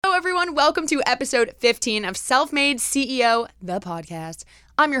everyone. Welcome to episode 15 of Self-Made CEO, the podcast.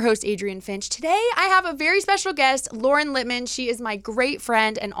 I'm your host, Adrienne Finch. Today, I have a very special guest, Lauren Lipman. She is my great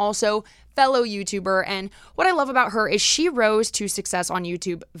friend and also fellow YouTuber. And what I love about her is she rose to success on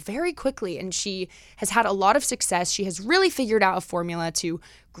YouTube very quickly, and she has had a lot of success. She has really figured out a formula to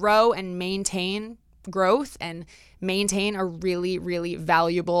grow and maintain growth and maintain a really, really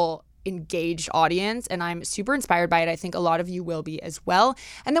valuable engaged audience, and I'm super inspired by it. I think a lot of you will be as well.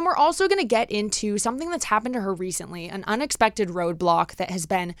 And then we're also going to get into something that's happened to her recently, an unexpected roadblock that has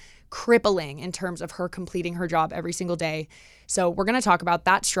been crippling in terms of her completing her job every single day. So we're going to talk about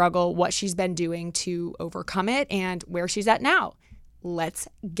that struggle, what she's been doing to overcome it, and where she's at now. Let's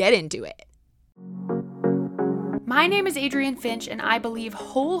get into it. My name is Adrienne Finch, and I believe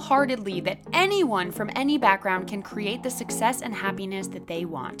wholeheartedly that anyone from any background can create the success and happiness that they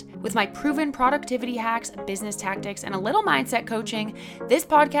want. With my proven productivity hacks, business tactics, and a little mindset coaching, this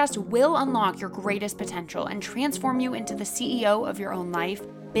podcast will unlock your greatest potential and transform you into the CEO of your own life,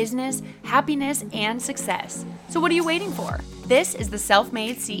 business, happiness, and success. So what are you waiting for? This is the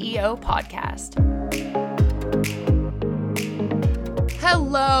Self-Made CEO podcast.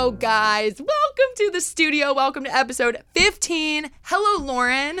 Hello, guys. Welcome to the studio. Welcome to episode 15. Hello,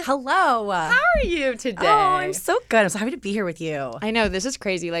 Lauren. Hello. How are you today? Oh, I'm so good. I'm so happy to be here with you. I know, this is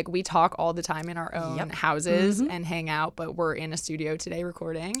crazy. Like, we talk all the time in our own houses and hang out, but we're in a studio today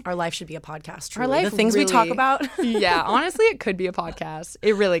recording. Our life should be a podcast, truly. Our life the things we talk about. Yeah, honestly, it could be a podcast.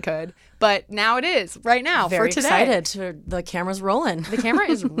 It really could. But now it is, right now, Very for today. excited. The camera's rolling. The camera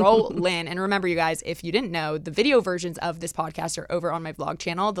is rolling. And remember, you guys, if you didn't know, the video versions of this podcast are over on my vlog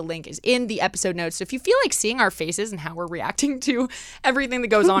channel. The link is in the episode notes. So if you feel like seeing our faces and how we're reacting to everything that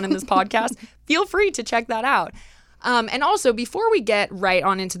goes on in this podcast, feel free to check that out. And also, before we get right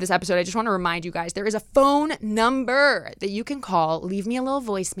on into this episode, I just want to remind you guys, there is a phone number that you can call. Leave me a little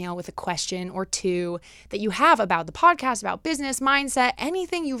voicemail with a question or two that you have about the podcast, about business, mindset,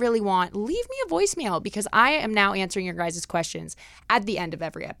 anything you really want. Leave me a voicemail because I am now answering your guys' questions at the end of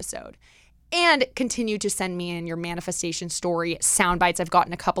every episode. And continue to send me in your manifestation story sound bites. I've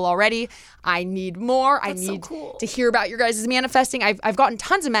gotten a couple already. I need more. That's I need so cool. to hear about your guys' manifesting. I've gotten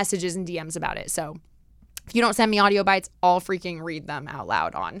tons of messages and DMs about it. So if you don't send me audio bites, I'll freaking read them out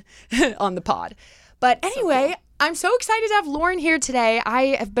loud on the pod. But anyway, so cool. I'm so excited to have Lauren here today.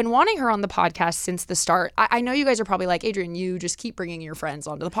 I have been wanting her on the podcast since the start. I know you guys are probably like, Adrienne, you just keep bringing your friends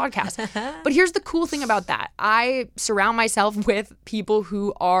onto the podcast. But here's the cool thing about that. I surround myself with people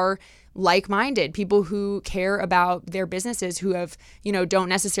who are like-minded, people who care about their businesses, who have, don't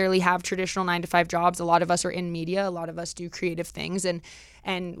necessarily have traditional 9-to-5 jobs. A lot of us are in media. A lot of us do creative things,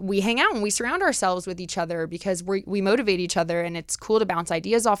 and we hang out and we surround ourselves with each other because we motivate each other, and it's cool to bounce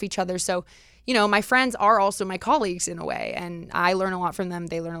ideas off each other. So, my friends are also my colleagues in a way, and I learn a lot from them.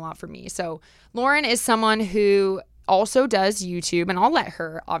 They learn a lot from me. So Lauren is someone who also does YouTube, and I'll let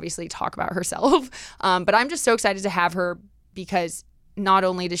her obviously talk about herself. But I'm just so excited to have her because not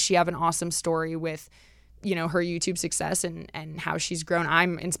only does she have an awesome story with, her YouTube success and how she's grown,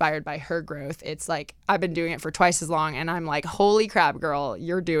 I'm inspired by her growth. It's like, I've been doing it for twice as long, and I'm like, holy crap, girl,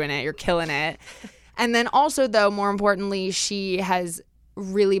 you're doing it. You're killing it. And then also, though, more importantly, she has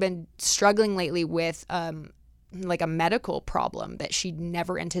really been struggling lately with like a medical problem that she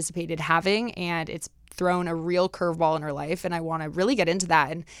never anticipated having, and it's thrown a real curveball in her life, and I want to really get into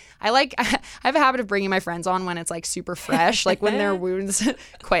that. And I have a habit of bringing my friends on when it's like super fresh, like when their wounds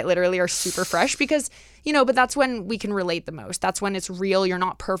quite literally are super fresh, because but that's when we can relate the most. That's when it's real. You're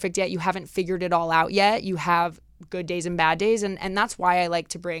not perfect yet. You haven't figured it all out yet. You have good days and bad days, and that's why I like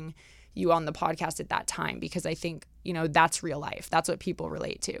to bring you on the podcast at that time, because I think that's real life. That's what people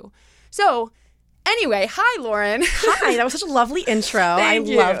relate to. So anyway, hi, Lauren. Hi, that was such a lovely intro. I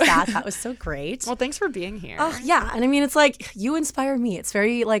love that. That was so great. Well, thanks for being here. Yeah, and I mean, it's like, you inspire me. It's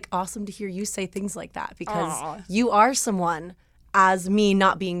very awesome to hear you say things like that, because you are someone, as me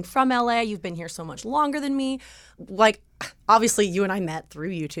not being from LA, you've been here so much longer than me. Like, obviously, you and I met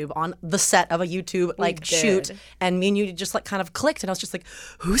through YouTube on the set of a YouTube shoot, and me and you just kind of clicked, and I was just like,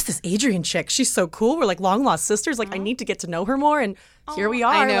 who's this Adrienne chick? She's so cool. We're like long lost sisters. Like, I need to get to know her more, and here we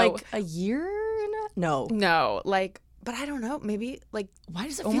are. I know. Like a year. No, but I don't know. Maybe why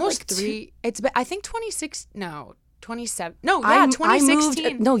does it almost feel like 3? It's I think 26. No, 27. No, yeah, 2016. I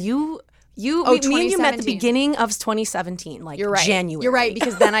moved, no, you. Me and you met at the beginning of 2017, You're right. January. You're right,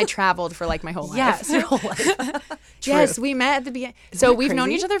 because then I traveled for my whole life. Yes, your whole life. Yes, we met at the beginning. So that we've known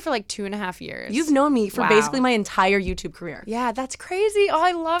crazy? each other for like 2.5 years. You've known me for Wow. basically my entire YouTube career. Yeah, that's crazy. Oh,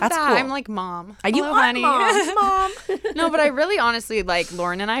 I love That's that. cool. I'm like, Mom. You Hello, are honey. Mom. No, but I really honestly, like,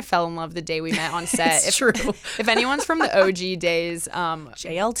 Lauren and I fell in love the day we met on set. It's true. If anyone's from the OG days,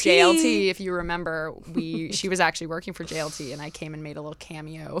 JLT, if you remember, she was actually working for JLT, and I came and made a little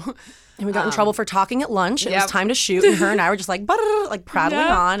cameo. And we got in trouble for talking at lunch. It Yep. was time to shoot, and her and I were just like, prattling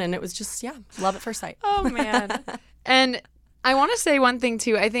Yep. on, and it was just, love at first sight. Oh, man. And I want to say one thing,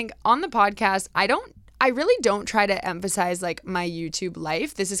 too. I think on the podcast, I really don't try to emphasize like my YouTube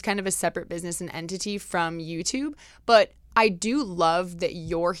life. This is kind of a separate business and entity from YouTube, but I do love that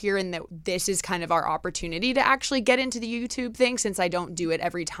you're here and that this is kind of our opportunity to actually get into the YouTube thing, since I don't do it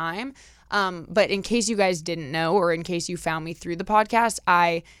every time. But in case you guys didn't know, or in case you found me through the podcast,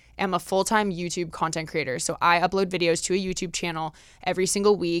 I am a full-time YouTube content creator. So I upload videos to a YouTube channel every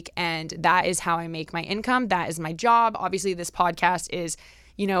single week, and that is how I make my income. That is my job. Obviously, this podcast is,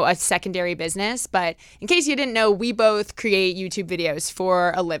 you know, a secondary business, but in case you didn't know, we both create YouTube videos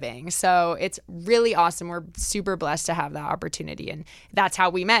for a living. So it's really awesome. We're super blessed to have that opportunity, and that's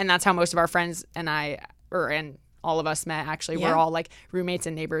how we met, and that's how most of our friends and and all of us met. Actually, we're all like roommates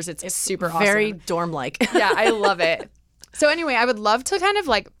and neighbors. It's super awesome. Very dorm-like. Yeah, I love it. So anyway, I would love to kind of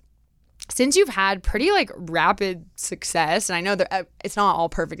like, since you've had pretty like rapid success, and I know that it's not all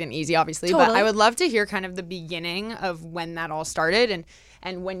perfect and easy, obviously, but I would love to hear kind of the beginning of when that all started,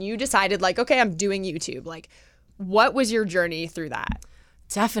 and when you decided like, okay, I'm doing YouTube. Like, what was your journey through that?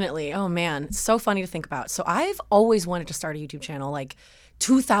 Definitely. Oh, man. It's so funny to think about. So I've always wanted to start a YouTube channel, like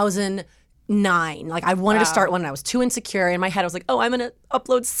 2009. Like I wanted to start one, and I was too insecure. In my head, I was like, oh, I'm going to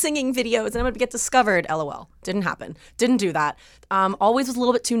upload singing videos and I'm going to get discovered. LOL. Didn't happen. Didn't do that. Always was a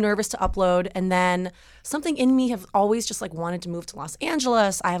little bit too nervous to upload. And then something in me have always just like wanted to move to Los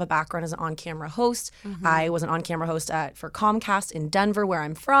Angeles. I have a background as an on-camera host. I was an on-camera host for Comcast in Denver, where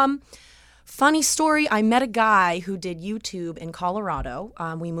I'm from. Funny story, I met a guy who did YouTube in Colorado.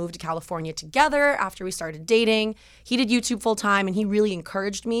 We moved to California together after we started dating. He did YouTube full time, and he really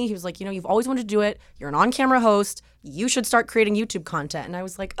encouraged me. He was like, you know, you've always wanted to do it. You're an on-camera host. You should start creating YouTube content. And I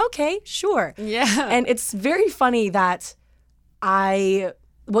was like, okay, sure. Yeah. And it's very funny that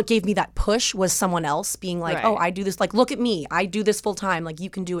what gave me that push was someone else being like, Right. oh, I do this. Like, look at me. I do this full time. Like, you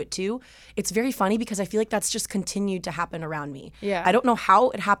can do it too. It's very funny because I feel like that's just continued to happen around me. Yeah. I don't know how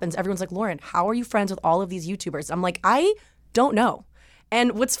it happens. Everyone's like, Lauren, how are you friends with all of these YouTubers? I'm like, I don't know.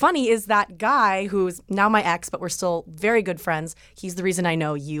 And what's funny is that guy who's now my ex, but we're still very good friends. He's the reason I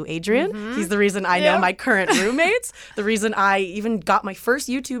know you, Adrian. He's the reason I know my current roommates. The reason I even got my first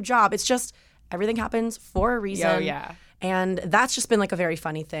YouTube job. It's just everything happens for a reason. yeah. And that's just been like a very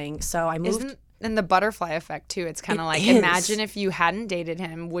funny thing. So I moved. And the butterfly effect too. It's kind of like, is. imagine if you hadn't dated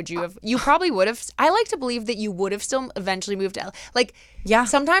him, would you have? You probably would have. I like to believe that you would have still eventually moved to like. Yeah.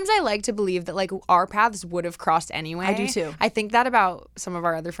 Sometimes I like to believe that like our paths would have crossed anyway. I do too. I think that about some of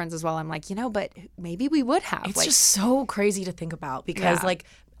our other friends as well. I'm like, but maybe we would have. It's like, just so crazy to think about because Yeah. like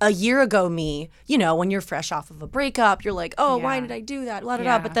a year ago me, when you're fresh off of a breakup, you're like, oh, why Yeah. did I do that? La, da,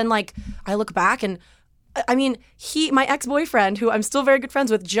 Yeah. da. But then like I look back and I mean, my ex-boyfriend, who I'm still very good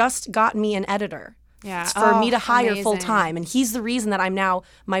friends with, just got me an editor. Yeah. For me to hire amazing. full time. And he's the reason that I'm now,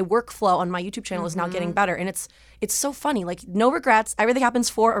 my workflow on my YouTube channel is now getting better. And it's so funny. Like, no regrets. Everything happens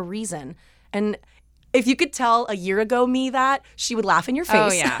for a reason. And if you could tell a year ago me that, she would laugh in your face.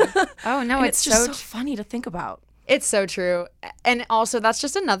 Oh yeah. Oh no, And it's just so so funny to think about. It's so true. And also, that's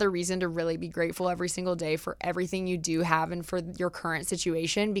just another reason to really be grateful every single day for everything you do have and for your current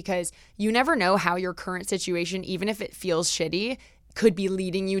situation, because you never know how your current situation, even if it feels shitty, could be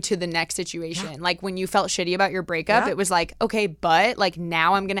leading you to the next situation. Like when you felt shitty about your breakup, it was like, okay, but like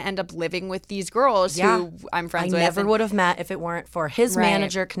now I'm going to end up living with these girls who I'm friends I with. never would have met if it weren't for his Right.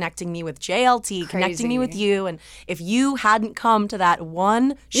 manager connecting me with JLT, connecting me Crazy. with you. And if you hadn't come to that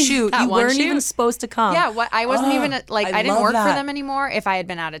one shoot, That you one weren't shoot? even supposed to come. Yeah, I wasn't even like I didn't love work for that. them anymore. If I had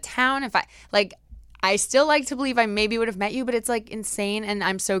been out of town, I still like to believe I maybe would have met you, but it's like insane, and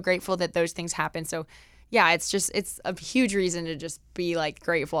I'm so grateful that those things happen. So yeah, it's a huge reason to just be like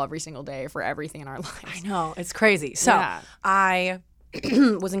grateful every single day for everything in our lives. I know, it's crazy. So Yeah. I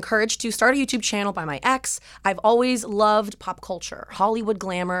was encouraged to start a YouTube channel by my ex. I've always loved pop culture, Hollywood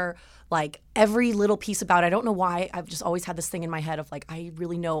glamour, like every little piece about it. I don't know why. I've just always had this thing in my head of like, I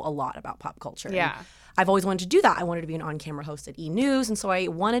really know a lot about pop culture. And Yeah. I've always wanted to do that. I wanted to be an on-camera host at E! News, and so I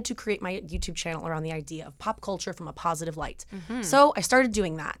wanted to create my YouTube channel around the idea of pop culture from a positive light. So I started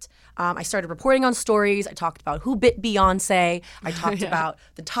doing that. I started reporting on stories. I talked about who bit Beyonce. I talked about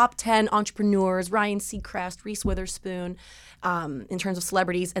the top 10 entrepreneurs, Ryan Seacrest, Reese Witherspoon, in terms of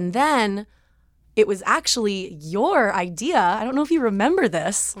celebrities. And then it was actually your idea. I don't know if you remember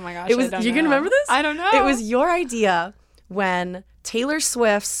this. Oh my gosh, it was, I don't you're know. gonna remember this? I don't know. It was your idea when Taylor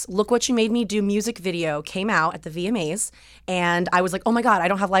Swift's Look What You Made Me Do music video came out at the VMAs, and I was like, oh my God, I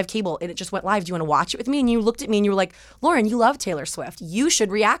don't have live cable, and it just went live. Do you want to watch it with me? And you looked at me and you were like, Lauren, you love Taylor Swift. You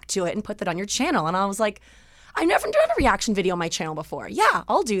should react to it and put that on your channel. And I was like, I've never done a reaction video on my channel before. Yeah,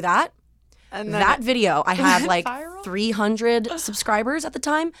 I'll do that. And that video, I had like 300 subscribers at the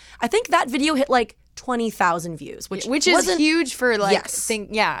time. I think that video hit like 20,000 views, which is huge for like, yes,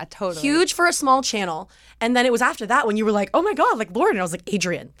 yeah, totally. Huge for a small channel. And then it was after that when you were like, oh my God, like Lauren. And I was like,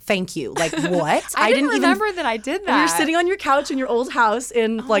 Adrian, thank you. Like, what? I didn't remember that I did that. You were sitting on your couch in your old house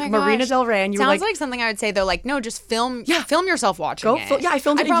in Marina Del Rey. And you were Sounds like something I would say though, like, no, just film yourself watching it. I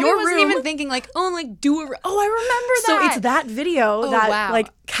filmed it in your room. I wasn't even thinking like, oh, like do it. Oh, I remember that. So it's that video that like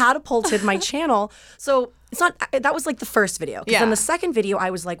catapulted my channel. So it's not, that was like the first video. Because then the second video, I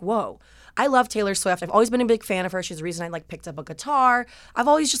was like, whoa. I love Taylor Swift. I've always been a big fan of her. She's the reason I like picked up a guitar. I've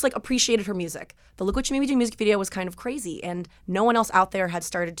always just like appreciated her music. The Look What You Made Me Do music video was kind of crazy, and no one else out there had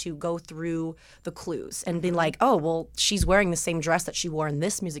started to go through the clues and be like, oh, well, she's wearing the same dress that she wore in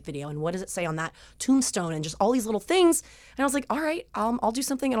this music video, and what does it say on that tombstone, and just all these little things. And I was like, all right, I'll do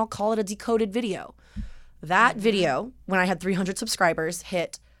something and I'll call it a decoded video. That video, when I had 300 subscribers,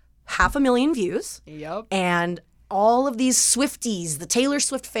 hit 500,000 views. Yep. And all of these Swifties, the Taylor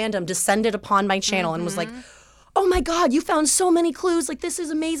Swift fandom, descended upon my channel and was like, oh my God, you found so many clues. Like, this is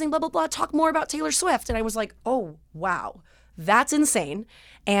amazing, blah, blah, blah. Talk more about Taylor Swift. And I was like, oh, wow, that's insane.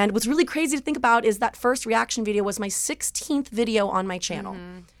 And what's really crazy to think about is that first reaction video was my 16th video on my channel.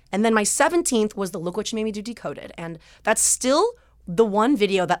 And then my 17th was the Look What You Made Me Do Decoded. And that's still the one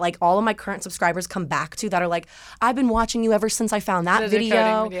video that like all of my current subscribers come back to that are like, I've been watching you ever since I found that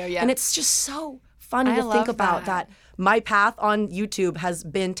video. And it's just so funny to think about that. My path on YouTube has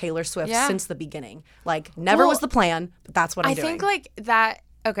been Taylor Swift since the beginning. Like, never was the plan, but that's what I'm doing. I think like that,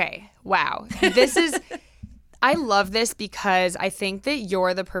 okay, wow. This is, I love this because I think that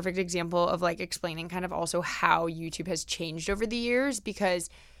you're the perfect example of like explaining kind of also how YouTube has changed over the years, because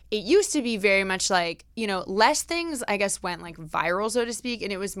it used to be very much like, you know, less things, I guess, went like viral, so to speak. And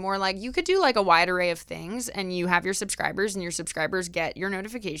it was more like you could do like a wide array of things and you have your subscribers and your subscribers get your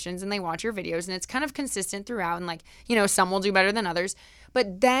notifications and they watch your videos and it's kind of consistent throughout. And like, you know, some will do better than others.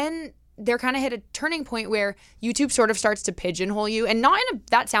 But then they're kind of hit a turning point where YouTube sort of starts to pigeonhole you, and not in a,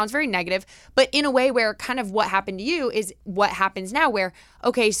 that sounds very negative, but in a way where kind of what happened to you is what happens now, where,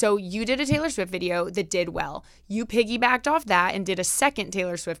 okay, so you did a Taylor Swift video that did well. You piggybacked off that and did a second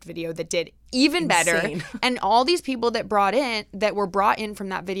Taylor Swift video that did even better. And all these people that were brought in from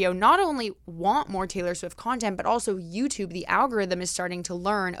that video not only want more Taylor Swift content, but also YouTube, the algorithm is starting to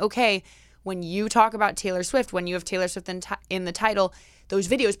learn, okay, when you talk about Taylor Swift, when you have Taylor Swift in the title, those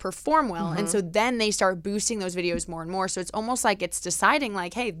videos perform well. And so then they start boosting those videos more and more. So it's almost like it's deciding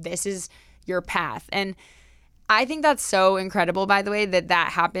like, hey, this is your path. And I think that's so incredible, by the way, that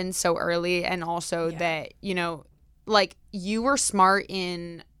happened so early. And also that, you know, like you were smart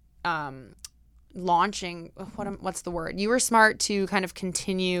in launching, what's the word? You were smart to kind of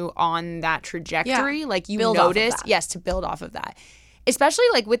continue on that trajectory. Like you noticed, to build off of that. Especially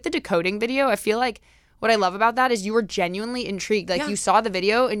like with the decoding video, I feel like what I love about that is you were genuinely intrigued. Like you saw the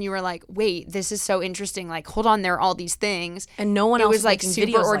video and you were like, wait, this is so interesting. Like, hold on, there are all these things. And no one else was like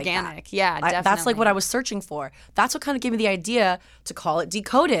super organic. Like yeah, definitely. That's like what I was searching for. That's what kind of gave me the idea to call it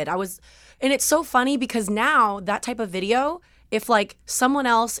Decoded. And it's so funny because now that type of video, if like someone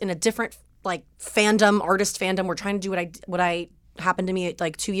else in a different like artist fandom were trying to do what I happened to me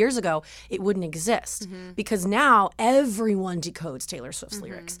like 2 years ago, it wouldn't exist because now everyone decodes Taylor Swift's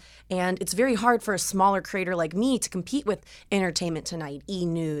lyrics. And it's very hard for a smaller creator like me to compete with Entertainment Tonight, E!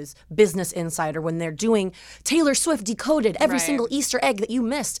 News, Business Insider when they're doing Taylor Swift decoded, every single Easter egg that you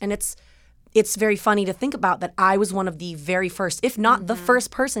missed. And it's very funny to think about that I was one of the very first, if not the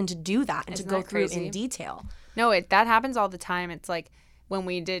first person to do that and to go through in detail. No, that happens all the time. It's like when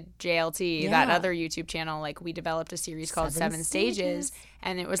we did JLT, that other YouTube channel, like we developed a series called Seven Stages.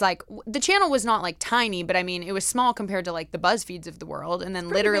 And it was like, the channel was not like tiny, but I mean, it was small compared to like the BuzzFeeds of the world. And then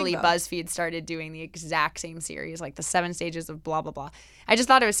literally BuzzFeed started doing the exact same series, like the 7 stages of blah, blah, blah. I just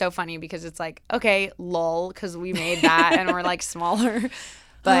thought it was so funny because it's like, okay, lol, because we made that and we're like smaller.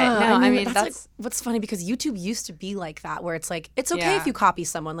 But no, I mean, that's like, what's funny because YouTube used to be like that, where it's like, it's okay if you copy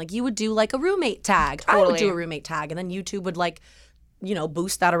someone. Like you would do like a roommate tag. Totally. I would do a roommate tag. And then YouTube would like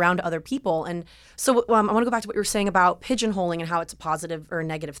boost that around to other people. And so I want to go back to what you were saying about pigeonholing and how it's a positive or a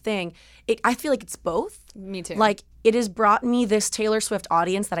negative thing. I feel like it's both. Me too. Like, it has brought me this Taylor Swift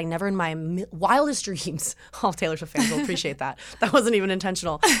audience that I never in my wildest dreams, all Taylor Swift fans will appreciate that. That wasn't even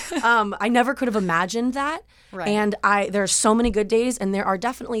intentional. I never could have imagined that. Right. And there are so many good days, and there are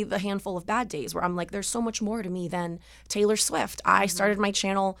definitely the handful of bad days where I'm like, there's so much more to me than Taylor Swift. I started my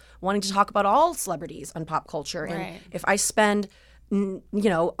channel wanting to talk about all celebrities on pop culture. Right. And if I spend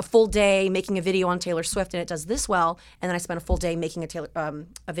a full day making a video on Taylor Swift and it does this well, and then I spend a full day making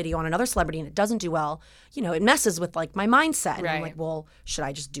a video on another celebrity and it doesn't do well, it messes with like my mindset. And I'm like, well, should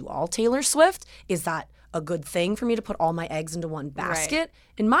I just do all Taylor Swift? Is that a good thing for me to put all my eggs into one basket? Right.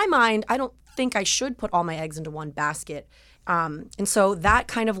 In my mind, I don't think I should put all my eggs into one basket. And so that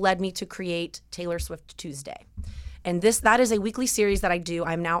kind of led me to create Taylor Swift Tuesday. And that is a weekly series that I do.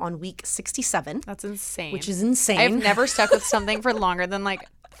 I'm now on week 67. That's insane. Which is insane. I've never stuck with something for longer than like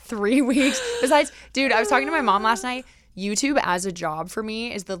 3 weeks. Besides, dude, I was talking to my mom last night. YouTube as a job for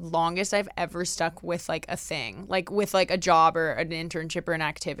me is the longest I've ever stuck with like a thing, like with like a job or an internship or an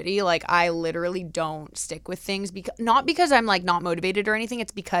activity. Like, I literally don't stick with things not because I'm like not motivated or anything.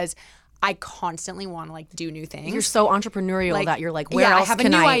 It's because I constantly want to like do new things. You're so entrepreneurial that you're like, where else I have can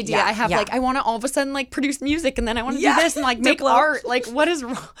a new idea. Yeah, I have like, I want to all of a sudden like produce music, and then I want to do this and like make art. Like, what is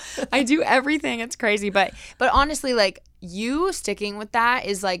wrong? I do everything. It's crazy. But honestly, like, you sticking with that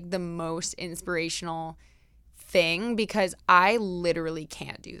is like the most inspirational thing, because I literally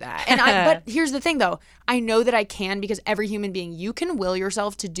can't do that. And but here's the thing though. I know that I can, because every human being, you can will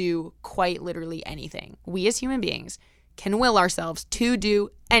yourself to do quite literally anything. We as human beings can will ourselves to do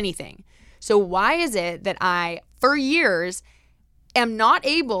anything. So why is it that I, for years, am not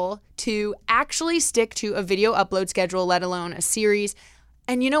able to actually stick to a video upload schedule, let alone a series?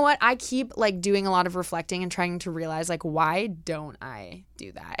 And you know what? I keep like doing a lot of reflecting and trying to realize, like, why don't I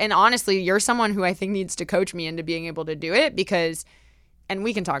do that? And honestly, you're someone who I think needs to coach me into being able to do it, because, and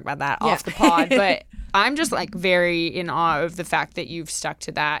we can talk about that off the pod, but I'm just like very in awe of the fact that you've stuck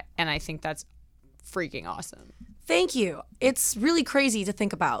to that. And I think that's freaking awesome. Thank you. It's really crazy to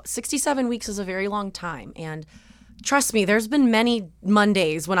think about. 67 weeks is a very long time. And trust me, there's been many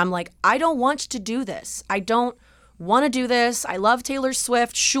Mondays when I'm like, I don't want to do this. I don't want to do this. I love Taylor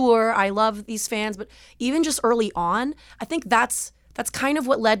Swift. Sure, I love these fans. But even just early on, I think that's kind of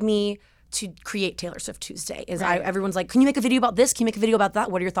what led me to create Taylor Swift Tuesday. Everyone's like, can you make a video about this? Can you make a video about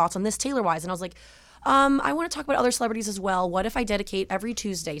that? What are your thoughts on this Taylor-wise? And I was like, I want to talk about other celebrities as well. What if I dedicate every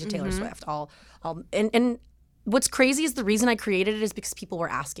Tuesday to Taylor Swift? And what's crazy is the reason I created it is because people were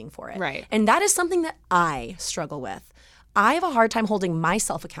asking for it. Right. And that is something that I struggle with. I have a hard time holding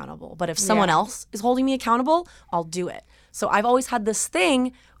myself accountable, but if someone else is holding me accountable, I'll do it. So I've always had this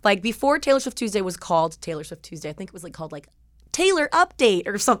thing, like before Taylor Swift Tuesday was called Taylor Swift Tuesday, I think it was like called like Taylor Update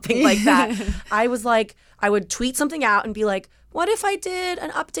or something like that. I was like, I would tweet something out and be like, what if I did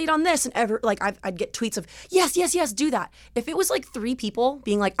an update on this? And I'd get tweets of, yes, do that. If it was like 3 people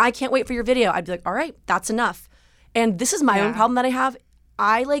being like, I can't wait for your video, I'd be like, all right, that's enough. And this is my own problem that I have.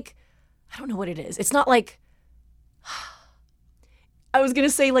 I don't know what it is. It's not like, I was going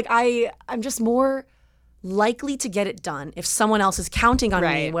to say like, I'm just more likely to get it done if someone else is counting on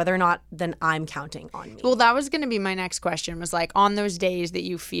me, whether or not then I'm counting on me. Well, that was going to be my next question, was like, on those days that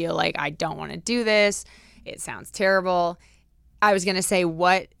you feel like, I don't want to do this, it sounds terrible, I was going to say,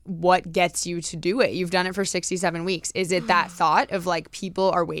 what gets you to do it? You've done it for 67 weeks. Is it that thought of like,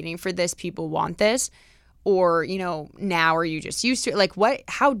 people are waiting for this, people want this? Or, now are you just used to it? Like,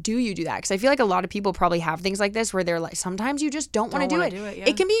 how do you do that? Because I feel like a lot of people probably have things like this where they're like, sometimes you just don't want to do it.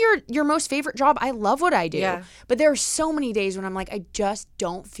 It can be your most favorite job. I love what I do. Yeah. But there are so many days when I'm like, I just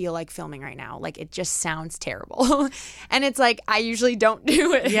don't feel like filming right now. Like, it just sounds terrible. And it's like, I usually don't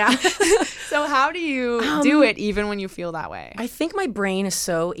do it. Yeah. So how do you do it even when you feel that way? I think my brain is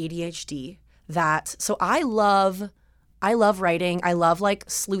so ADHD so I love writing. I love like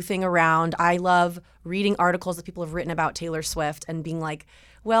sleuthing around. I love reading articles that people have written about Taylor Swift and being like,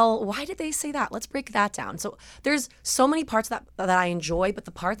 well, why did they say that? Let's break that down. So there's so many parts that I enjoy, but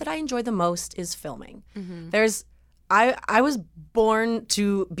the part that I enjoy the most is filming. I was born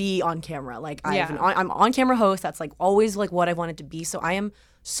to be on camera. Like I'm on camera host. That's like always like what I wanted to be. So I am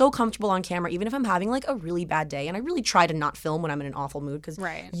so comfortable on camera, even if I'm having like a really bad day. And I really try to not film when I'm in an awful mood, because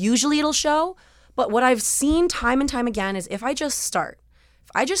usually it'll show. But what I've seen time and time again is if I just start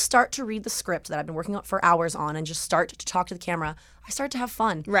to read the script that I've been working on for hours on and just start to talk to the camera, I start to have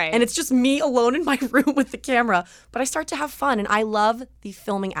fun. Right. And it's just me alone in my room with the camera, but I start to have fun, and I love the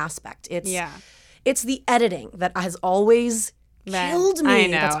filming aspect. It's the editing that has always killed me. I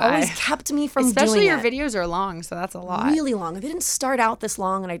know. That's always kept me from doing it. Especially your videos are long, so that's a lot. Really long. They didn't start out this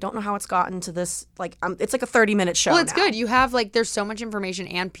long, and I don't know how it's gotten to this. Like, it's like a 30-minute show. Well, it's now. good. You have like there's so much information,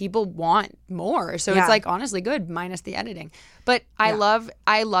 and people want more. So it's like honestly good, minus the editing. But I love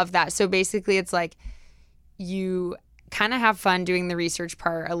that. So basically, it's like you kind of have fun doing the research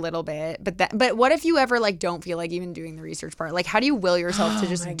part a little bit, but what if you ever like don't feel like even doing the research part? Like, how do you will yourself to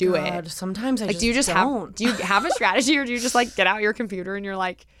just do it? Sometimes I like, just don't. Do you have a strategy, or do you just like get out your computer and you're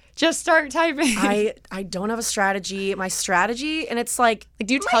like, just start typing? I don't have a strategy. My strategy, and it's like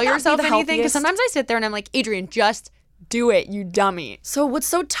do you tell yourself anything? Because sometimes I sit there and I'm like, Adrian, just do it, you dummy. So what's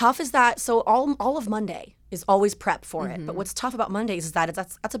so tough is that all of Monday is always prep for it. But what's tough about Mondays is that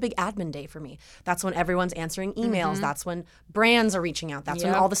that's a big admin day for me. That's when everyone's answering emails. That's when brands are reaching out. That's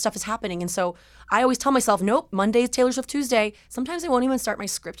when all this stuff is happening. And so I always tell myself, nope, Monday is Taylor Swift Tuesday. Sometimes I won't even start my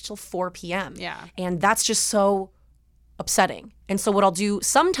script till 4 p.m. Yeah. And that's just so upsetting. And so what I'll do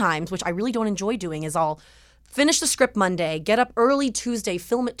sometimes, which I really don't enjoy doing, is I'll finish the script Monday, get up early Tuesday,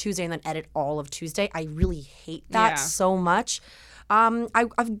 film it Tuesday, and then edit all of Tuesday. I really hate that so much.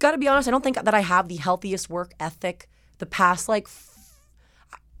 I've got to be honest, I don't think that I have the healthiest work ethic the past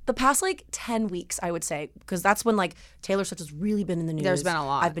 10 weeks, I would say, because that's when like Taylor Swift has really been in the news. There's been a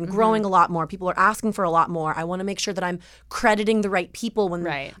lot. I've been growing a lot more. People are asking for a lot more. I want to make sure that I'm crediting the right people when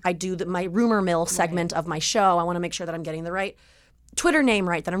I do my rumor mill segment of my show. I want to make sure that I'm getting the right Twitter name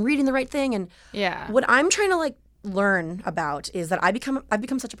right, that I'm reading the right thing. And what I'm trying to like learn about is that I've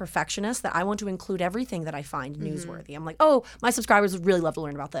become such a perfectionist that I want to include everything that I find newsworthy. I'm like, oh, my subscribers would really love to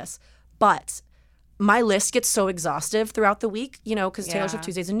learn about this. But my list gets so exhaustive throughout the week, because Taylor Swift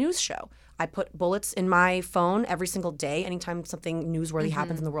Tuesday is a news show. I put bullets in my phone every single day anytime something newsworthy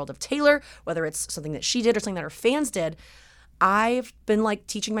happens in the world of Taylor, whether it's something that she did or something that her fans did. I've been like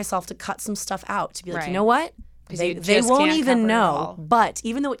teaching myself to cut some stuff out, to be like, you know what? They won't even know. But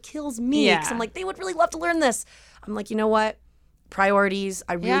even though it kills me, because I'm like, they would really love to learn this. I'm like, you know what? Priorities.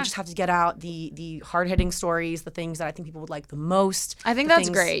 I really just have to get out the hard-hitting stories, the things that I think people would like the most. I think that's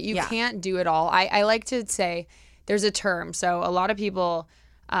great. You can't do it all. I like to say there's a term. So a lot of people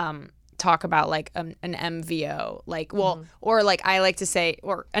talk about like an MVO, like, or like I like to say,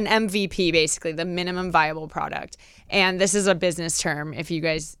 or an MVP, basically, the minimum viable product. And this is a business term, if you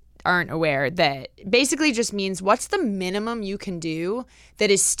guys aren't aware, that basically just means what's the minimum you can do that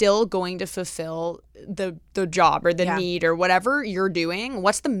is still going to fulfill the job or the need or whatever you're doing.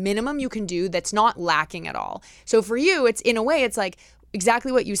 What's the minimum you can do that's not lacking at all? So for you, it's in a way, it's like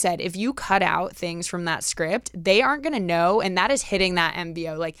exactly what you said. If you cut out things from that script, they aren't going to know, and that is hitting that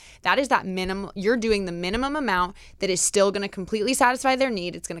MVO. Like that is that minimum. You're doing the minimum amount that is still going to completely satisfy their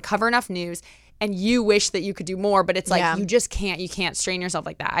need. It's going to cover enough news. And you wish that you could do more, but it's like you just can't. You can't strain yourself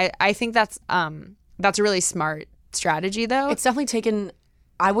like that. I think that's a really smart strategy, though. It's definitely taken.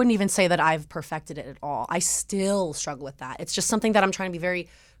 I wouldn't even say that I've perfected it at all. I still struggle with that. It's just something that I'm trying to be very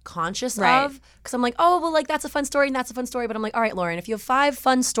conscious of, because I'm like, oh, well, like that's a fun story and that's a fun story. But I'm like, all right, Lauren, if you have 5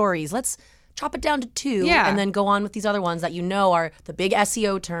 fun stories, let's chop it down to 2 and then go on with these other ones that are the big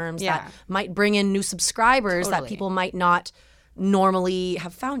SEO terms that might bring in new subscribers that people might not normally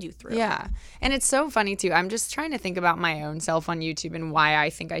have found you through. Yeah. And it's so funny too. I'm just trying to think about my own self on YouTube and why I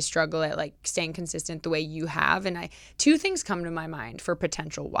think I struggle at like staying consistent the way you have. And 2 things come to my mind for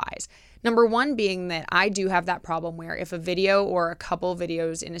potential whys. Number 1 being that I do have that problem where if a video or a couple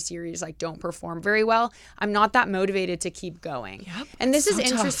videos in a series like don't perform very well, I'm not that motivated to keep going. Yep, and this is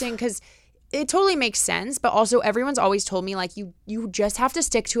interesting because it totally makes sense, but also everyone's always told me like you just have to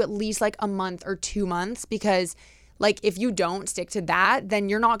stick to at least like a month or 2 months, because like if you don't stick to that, then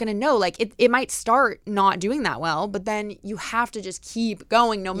you're not going to know. Like it might start not doing that well, but then you have to just keep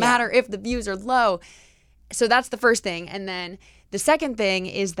going no matter if the views are low. So that's the first thing. And then the second thing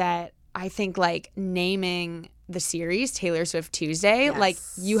is that I think like naming the series Taylor Swift Tuesday, like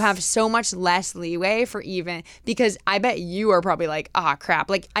you have so much less leeway for even, because I bet you are probably like,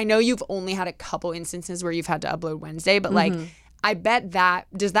 crap. Like I know you've only had a couple instances where you've had to upload Wednesday, but like I bet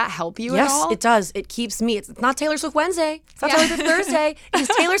does that help you at all? Yes, it does. It keeps me. It's not Taylor Swift Wednesday. It's not Taylor Swift Thursday.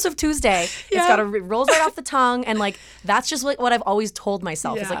 It's Taylor Swift Tuesday. It's got it rolls right off the tongue, and like that's just like what I've always told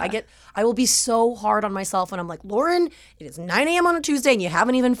myself. It's like I will be so hard on myself when I'm like, Lauren, it is 9 a.m. on a Tuesday and you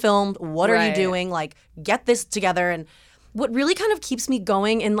haven't even filmed. What are you doing? Like, get this together. And what really kind of keeps me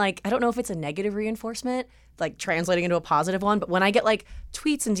going, and like I don't know if it's a negative reinforcement, like translating into a positive one, but when I get like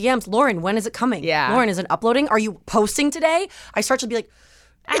tweets and DMs, Lauren, when is it coming? Lauren, is it uploading? Are you posting today? I start to be like,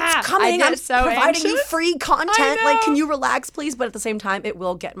 it's coming. I'm so providing you free content. Like, can you relax, please? But at the same time, it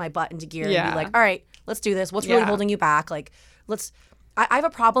will get my butt into gear and be like, all right, let's do this. What's really holding you back? Like, I have a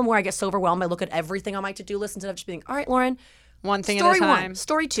problem where I get so overwhelmed. I look at everything on my to-do list instead of just being, all right, Lauren, One thing Story at a time. one,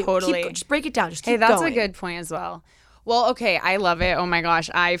 story two. Totally. Just break it down. Just keep Hey, that's going. a good point as well. Well, okay, I love it. Oh my gosh,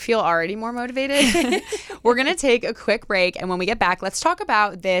 I feel already more motivated. We're going to take a quick break, and when we get back, let's talk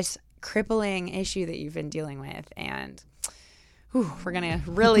about this crippling issue that you've been dealing with, and we're going to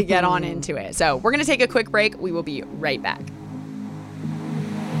really get on into it. So we're going to take a quick break. We will be right back.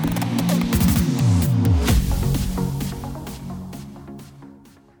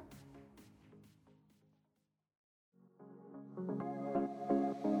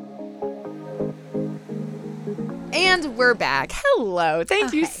 And we're back. Hello.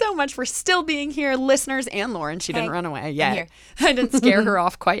 Thank you so much for still being here, listeners and Lauren. She didn't run away yet. I didn't scare her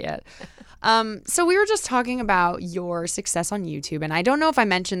off quite yet. So we were just talking about your success on YouTube. And I don't know if I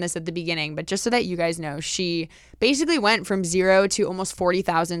mentioned this at the beginning, but just so that you guys know, she basically went from 0 to almost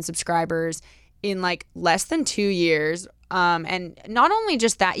 40,000 subscribers in like less than 2 years. And not only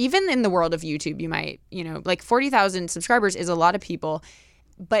just that, even in the world of YouTube, you might, like 40,000 subscribers is a lot of people.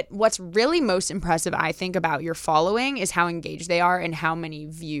 But what's really most impressive, I think, about your following is how engaged they are and how many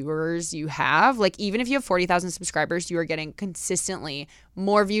viewers you have. Like, even if you have 40,000 subscribers, you are getting consistently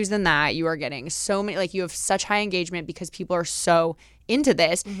more views than that. You are getting so many, like, you have such high engagement because people are so into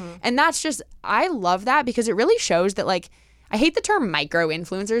this. Mm-hmm. And that's just, I love that because it really shows that, like, I hate the term micro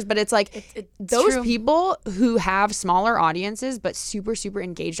influencers, but it's like it's those true. People who have smaller audiences but super, super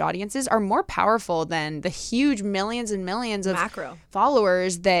engaged audiences are more powerful than the huge millions and millions of macro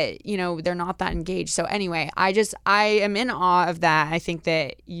followers that, they're not that engaged. So anyway, I am in awe of that. I think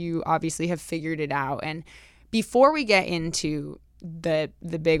that you obviously have figured it out. And before we get into the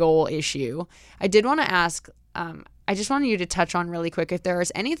big old issue, I did want to ask, I just wanted you to touch on really quick if there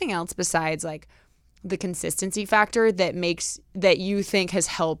is anything else besides like the consistency factor that you think has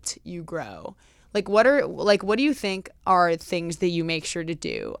helped you grow. Like what do you think are things that you make sure to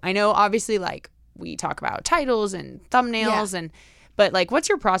do? I know obviously like we talk about titles and thumbnails but like what's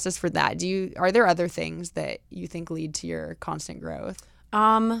your process for that? Are there other things that you think lead to your constant growth?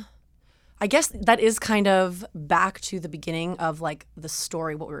 I guess that is kind of back to the beginning of like the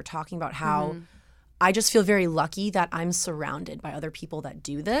story, what we were talking about, how I just feel very lucky that I'm surrounded by other people that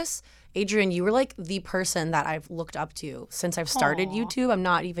do this. Adrian, you were like the person that I've looked up to since I've started YouTube. I'm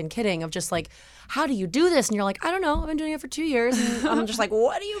not even kidding. Of just like, how do you do this? And you're like, I don't know. I've been doing it for 2 years. And I'm just like,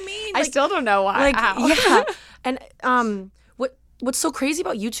 what do you mean? I still don't know why. Like, yeah. And what's so crazy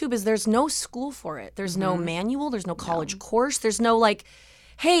about YouTube is there's no school for it. There's no manual. There's no college course. There's no like,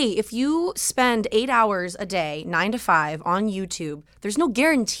 hey, if you spend 8 hours a day, 9 to 5 on YouTube, there's no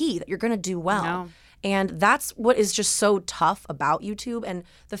guarantee that you're going to do well. No. And that's what is just so tough about YouTube. And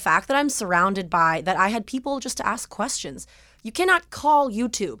the fact that I'm surrounded by that, I had people just to ask questions. You cannot call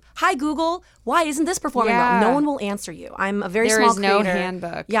YouTube, hi, Google, why isn't this performing well? No one will answer you. I'm a very small creator. There is no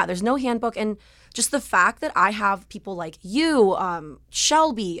handbook. Yeah, there's no handbook. And just the fact that I have people like you,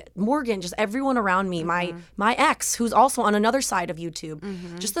 Shelby, Morgan, just everyone around me, my ex, who's also on another side of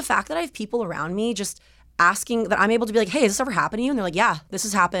YouTube, just the fact that I have people around me just asking, that I'm able to be like, hey, has this ever happened to you? And they're like, yeah, this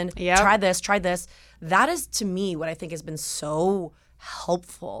has happened. Yep. Try this. That is, to me, what I think has been so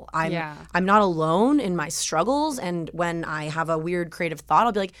helpful. I'm not alone in my struggles. And when I have a weird creative thought,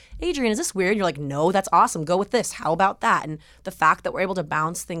 I'll be like, Adrian, is this weird? And you're like, no, that's awesome. Go with this. How about that? And the fact that we're able to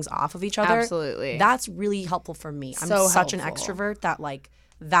bounce things off of each other. Absolutely. That's really helpful for me. I'm such an extrovert that like,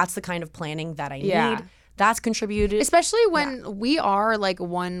 that's the kind of planning that I need. That's contributed. Especially when we are like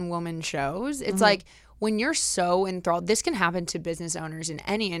one woman shows. It's like, when you're so enthralled, this can happen to business owners in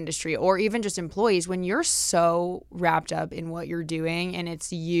any industry or even just employees. When you're so wrapped up in what you're doing and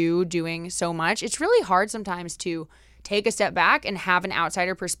it's you doing so much, it's really hard sometimes to take a step back and have an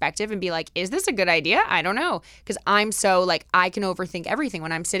outsider perspective and be like, is this a good idea? I don't know. Because I'm so like, I can overthink everything.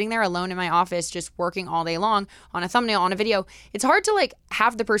 When I'm sitting there alone in my office just working all day long on a thumbnail, on a video, it's hard to like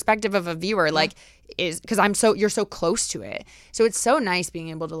have the perspective of a viewer, like because you're so close to it. So it's so nice being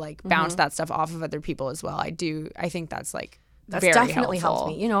able to like bounce that stuff off of other people as well. I think that's like That's very definitely helpful.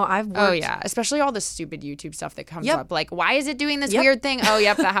 helped me. I've worked. Oh yeah, especially all the stupid YouTube stuff that comes up. Like, why is it doing this weird thing? Oh,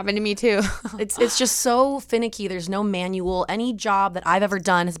 yep, that happened to me too. It's just so finicky. There's no manual. Any job that I've ever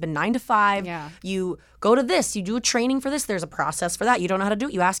done has been 9 to 5. Yeah. You go to this. You do a training for this. There's a process for that. You don't know how to do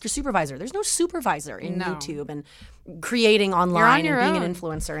it. You ask your supervisor. There's no supervisor in YouTube and creating online and being an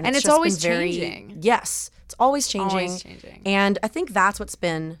influencer. And it's just always been very, changing. Yes, it's always changing. And I think that's what's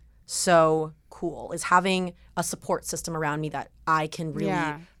been so cool, is having a support system around me that I can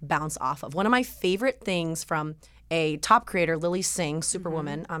really bounce off of. One of my favorite things from a top creator, Lily Singh,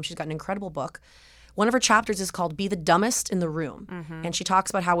 Superwoman, she's got an incredible book, one of her chapters is called Be the Dumbest in the Room. And she talks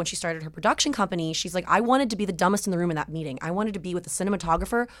about how when she started her production company, she's like, I wanted to be the dumbest in the room in that meeting. I wanted to be with a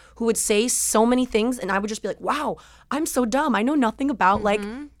cinematographer who would say so many things, and I would just be like, wow, I'm so dumb. I know nothing about like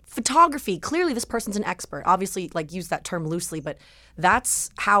photography. Clearly this person's an expert. Obviously, like, use that term loosely, but that's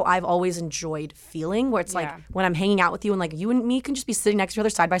how I've always enjoyed feeling, where it's like when I'm hanging out with you and like you and me can just be sitting next to each other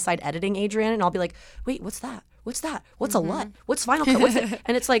side by side editing, Adrian, and I'll be like, wait, what's that? What's that? What's a LUT? What's Final Cut? What's it?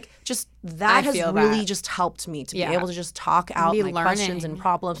 And it's like, just that has really just helped me to be able to just talk out my questions and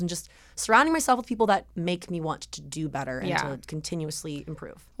problems, and just surrounding myself with people that make me want to do better and to continuously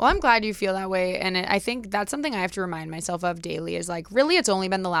improve. Well, I'm glad you feel that way. And I think that's something I have to remind myself of daily, is like, really, it's only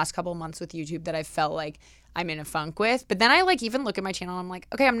been the last couple of months with YouTube that I felt like I'm in a funk with. But then I like even look at my channel and I'm like,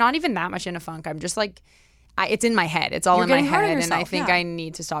 okay, I'm not even that much in a funk. I'm just like, it's in my head. It's all in my head. And I think I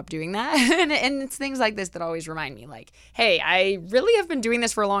need to stop doing that. and it's things like this that always remind me, like, hey, I really have been doing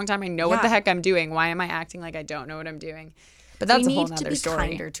this for a long time. I know what the heck I'm doing. Why am I acting like I don't know what I'm doing? But that's a whole nother story. We need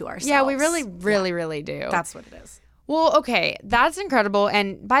to be kinder to ourselves. Yeah, we really do. That's what it is. Well, okay, that's incredible.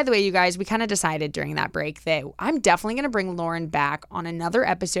 And by the way, you guys, we kind of decided during that break that I'm definitely going to bring Lauren back on another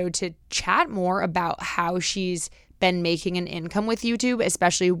episode to chat more about how she's been making an income with YouTube,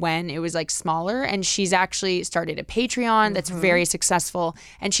 especially when it was like smaller. And she's actually started a Patreon that's very successful.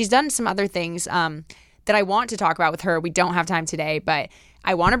 And she's done some other things that I want to talk about with her. We don't have time today, but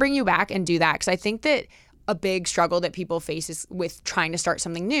I want to bring you back and do that, because I think that a big struggle that people face is with trying to start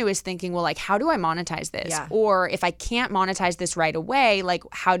something new is thinking, well, like, how do I monetize this? Yeah. Or if I can't monetize this right away, like,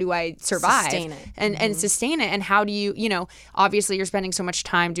 how do I survive Sustain it. and sustain it? And how do you, obviously you're spending so much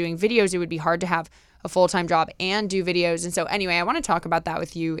time doing videos, it would be hard to have a full-time job and do videos. And so anyway, I want to talk about that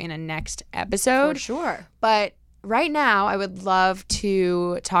with you in a next episode. For sure. But right now I would love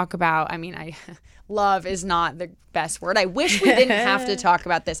to talk about, love is not the best word. I wish we didn't have to talk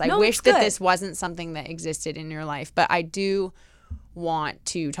about this. I wish that this wasn't something that existed in your life, but I do want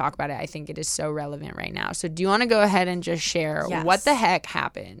to talk about it. I think it is so relevant right now. So do you want to go ahead and just share what the heck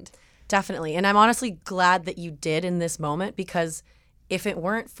happened? Definitely. And I'm honestly glad that you did in this moment, because if it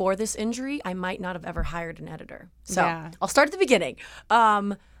weren't for this injury, I might not have ever hired an editor. So I'll start at the beginning.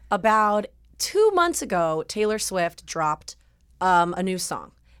 About 2 months ago, Taylor Swift dropped a new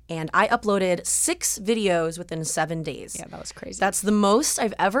song. And I uploaded 6 videos within 7 days. Yeah, that was crazy. That's the most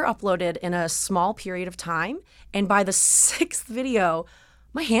I've ever uploaded in a small period of time. And by the 6th video,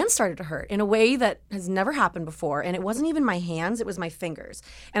 my hands started to hurt in a way that has never happened before. And it wasn't even my hands, it was my fingers.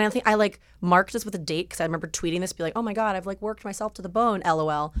 And I think I like marked this with a date, because I remember tweeting this, be like, oh my God, I've like worked myself to the bone,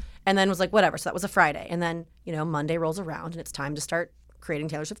 LOL. And then was like, whatever. So that was a Friday. And then, Monday rolls around and it's time to start creating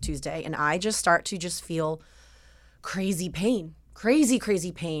Taylor Swift Tuesday. And I just start to just feel crazy pain.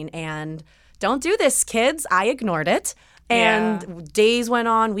 Crazy pain. And don't do this, kids. I ignored it. And days went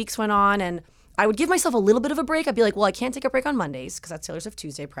on, weeks went on, and I would give myself a little bit of a break. I'd be like, well, I can't take a break on Mondays because that's Taylor Swift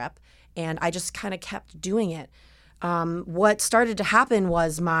Tuesday prep. And I just kind of kept doing it. What started to happen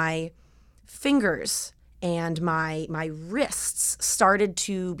was my fingers and my wrists started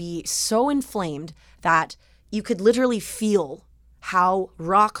to be so inflamed that you could literally feel how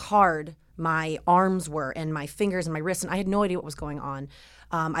rock hard my arms were and my fingers and my wrists, and I had no idea what was going on.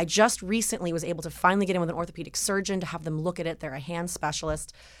 I just recently was able to finally get in with an orthopedic surgeon to have them look at it. They're a hand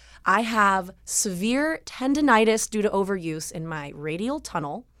specialist. I have severe tendinitis due to overuse in my radial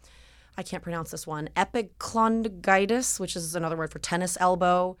tunnel. I can't pronounce this one. Epicondylgitis, which is another word for tennis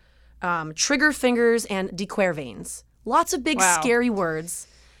elbow, trigger fingers, and dequere veins. Lots of big, scary words.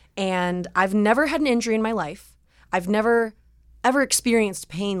 And I've never had an injury in my life. I've never ever experienced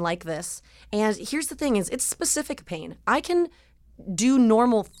pain like this. And here's the thing is, it's specific pain. I can do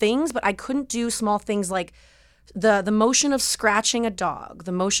normal things, but I couldn't do small things like the motion of scratching a dog,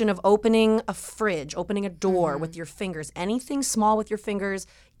 the motion of opening a fridge, opening a door with your fingers, anything small with your fingers,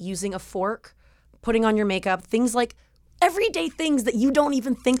 using a fork, putting on your makeup, things like everyday things that you don't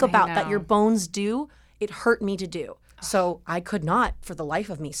even think about that your bones do, it hurt me to do. So I could not, for the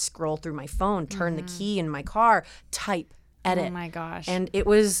life of me, scroll through my phone, turn the key in my car, type, edit. Oh my gosh. And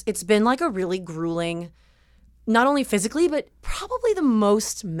it's been like a really grueling, not only physically, but probably the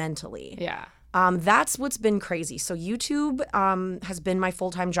most mentally. Yeah. That's what's been crazy. So YouTube has been my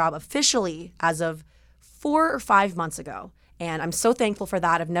full-time job officially as of 4 or 5 months ago. And I'm so thankful for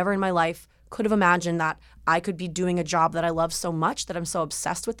that. I've never in my life could have imagined that I could be doing a job that I love so much, that I'm so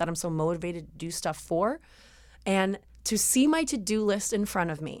obsessed with, that I'm so motivated to do stuff for. And to see my to-do list in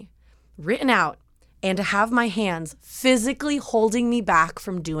front of me, written out, and to have my hands physically holding me back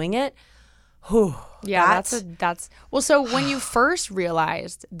from doing it. Whew, that's well, so when you first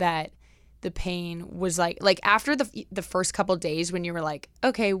realized that the pain was like after the first couple days when you were like,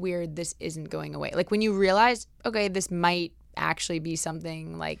 okay, weird, this isn't going away. Like when you realized, okay, this might actually be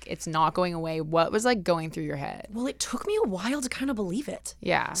something, like it's not going away, what was like going through your head? Well, it took me a while to kind of believe it.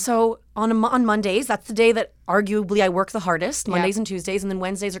 Yeah. So on Mondays, that's the day that arguably I work the hardest, Mondays and Tuesdays, and then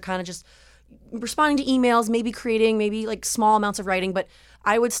Wednesdays are kind of just responding to emails, maybe creating, maybe like small amounts of writing, but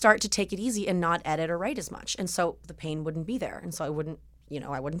I would start to take it easy and not edit or write as much. And so the pain wouldn't be there. And so I wouldn't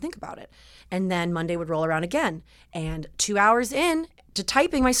think about it. And then Monday would roll around again. And 2 hours in to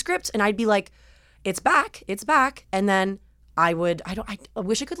typing my script, and I'd be like, it's back. And then I wish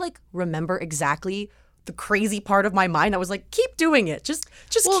I could like remember exactly the crazy part of my mind that was like, keep doing it. Just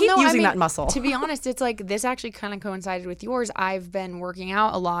keep using that muscle. To be honest, it's like this actually kind of coincided with yours. I've been working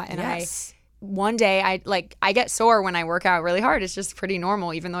out a lot, and one day I get sore when I work out really hard. It's just pretty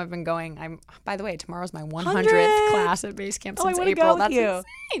normal, even though I've been going. By the way, tomorrow's my 100th class at base camp since April. That's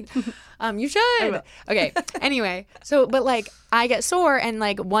insane. You should. Okay. Anyway, but like I get sore, and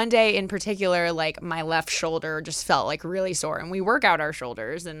like one day in particular, like my left shoulder just felt like really sore, and we work out our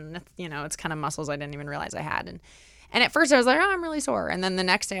shoulders, and it's kind of muscles I didn't even realize I had, and at first I was like, oh, I'm really sore. And then the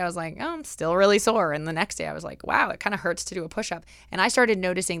next day I was like, oh, I'm still really sore. And the next day I was like, wow, it kind of hurts to do a push-up. And I started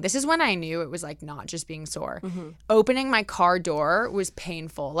noticing, this is when I knew it was like not just being sore. Mm-hmm. Opening my car door was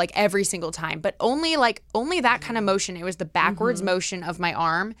painful, like every single time. But only that kind of motion. It was the backwards motion of my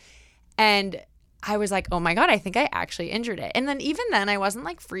arm. And I was like, oh my God, I think I actually injured it. And then even then I wasn't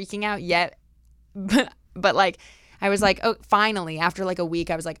like freaking out yet. But like, I was like, oh, finally, after like a week,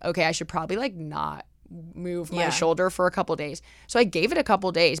 I was like, okay, I should probably like not move my shoulder for a couple days. So I gave it a couple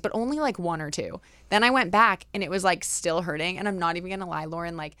days, but only like 1 or 2. Then I went back and it was like still hurting. And I'm not even gonna lie,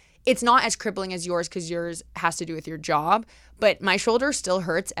 Lauren, like it's not as crippling as yours because yours has to do with your job, but my shoulder still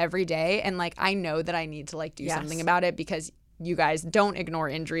hurts every day. And like I know that I need to like do something about it, because you guys don't ignore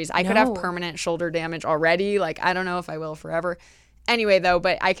injuries. I could have permanent shoulder damage already. Like I don't know if I will forever. Anyway though,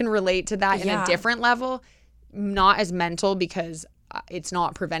 but I can relate to that in a different level, not as mental because it's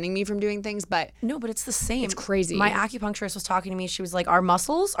not preventing me from doing things, but no, but it's the same. It's crazy. My acupuncturist was talking to me. She was like, our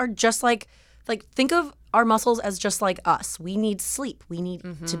muscles are just like think of our muscles as just like us. We need sleep. We need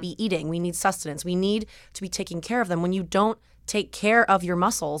to be eating. We need sustenance. We need to be taking care of them. When you don't take care of your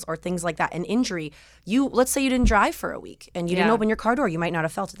muscles or things like that, an injury, let's say you didn't drive for a week and you didn't open your car door, you might not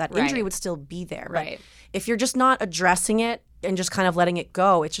have felt it. That injury would still be there. Right. But if you're just not addressing it and just kind of letting it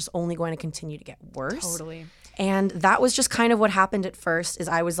go, it's just only going to continue to get worse. Totally. And that was just kind of what happened at first, is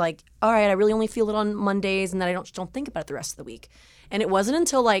I was like, all right, I really only feel it on Mondays, and then I don't think about it the rest of the week. And it wasn't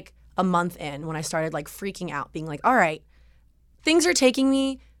until like a month in when I started like freaking out, being like, all right, things are taking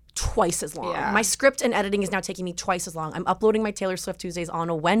me twice as long. Yeah. My script and editing is now taking me twice as long. I'm uploading my Taylor Swift Tuesdays on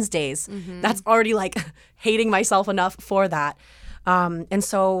a Wednesdays. Mm-hmm. That's already like hating myself enough for that. And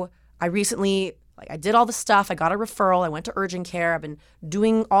so I recently, I did all the stuff. I got a referral. I went to urgent care. I've been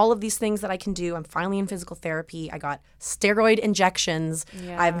doing all of these things that I can do. I'm finally in physical therapy. I got steroid injections.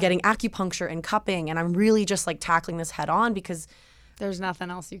 Yeah. I'm getting acupuncture and cupping, and I'm really just like tackling this head on because there's nothing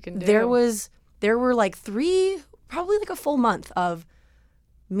else you can do. There were like probably like a full month of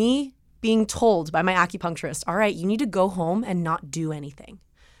me being told by my acupuncturist, all right, you need to go home and not do anything.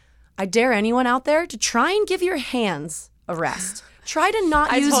 I dare anyone out there to try and give your hands a rest. Try to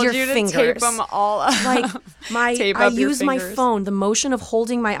not use your fingers. Tape them all up. Like I use my phone. The motion of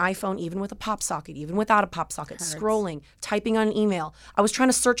holding my iPhone, even with a pop socket, even without a pop socket, scrolling, typing on an email. I was trying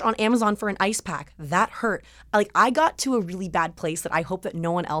to search on Amazon for an ice pack. That hurt. Like I got to a really bad place that I hope that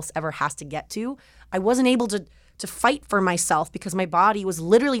no one else ever has to get to. I wasn't able to fight for myself because my body was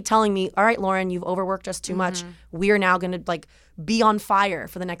literally telling me, all right, Lauren, you've overworked us too much. We are now going to like be on fire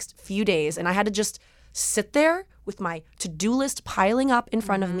for the next few days. And I had to just sit there with my to-do list piling up in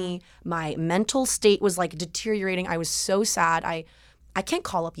front of me. My mental state was like deteriorating. I was so sad. I can't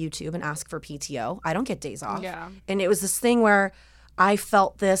call up YouTube and ask for PTO. I don't get days off. Yeah. And it was this thing where I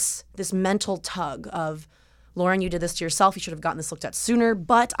felt this mental tug of, Lauren, you did this to yourself. You should have gotten this looked at sooner,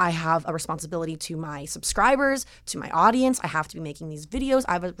 but I have a responsibility to my subscribers, to my audience. I have to be making these videos.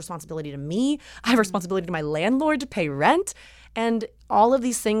 I have a responsibility to me. I have a responsibility to my landlord to pay rent. And all of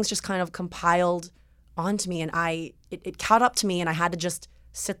these things just kind of compiled onto me, and it caught up to me, and I had to just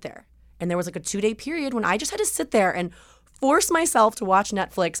sit there. And there was like a 2-day period when I just had to sit there and force myself to watch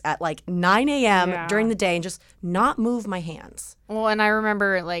Netflix at like 9 a.m. during the day and just not move my hands. Well, and I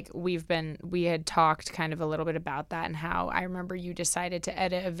remember like we had talked kind of a little bit about that, and how I remember you decided to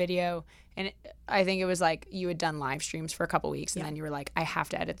edit a video, and I think it was like you had done live streams for a couple weeks, and then you were like, I have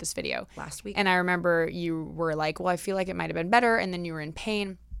to edit this video. Last week. And I remember you were like, well, I feel like it might have been better, and then you were in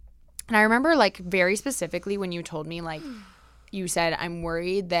pain. And I remember like very specifically when you told me like, you said, I'm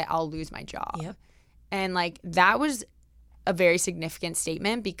worried that I'll lose my job. Yep. And like that was a very significant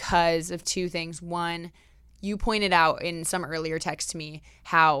statement because of two things. One, you pointed out in some earlier text to me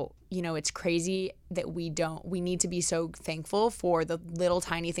how, you know, it's crazy that we need to be so thankful for the little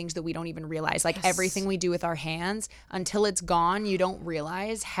tiny things that we don't even realize. Like everything we do with our hands, until it's gone, you don't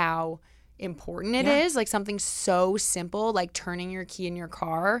realize how important it is. Like something so simple, like turning your key in your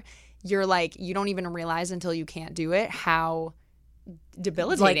car, you're like, you don't even realize until you can't do it how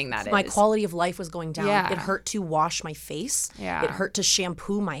debilitating that is. My quality of life was going down. Yeah. It hurt to wash my face. Yeah. It hurt to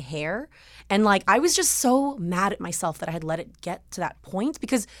shampoo my hair. And like I was just so mad at myself that I had let it get to that point,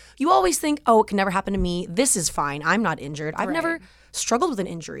 because you always think, oh, it can never happen to me. This is fine. I'm not injured. I've never struggled with an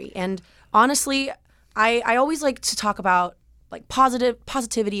injury. And honestly, I always like to talk about like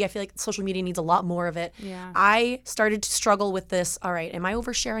positivity. I feel like social media needs a lot more of it. Yeah. I started to struggle with this. All right, am I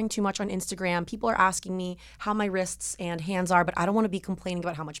oversharing too much on Instagram? People are asking me how my wrists and hands are, but I don't want to be complaining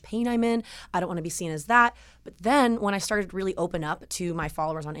about how much pain I'm in. I don't want to be seen as that. But then when I started to really open up to my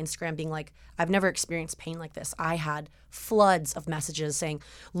followers on Instagram, being like, I've never experienced pain like this. I had floods of messages saying,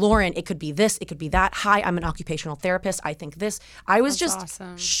 Lauren, it could be this, it could be that. Hi, I'm an occupational therapist. I think this. I was just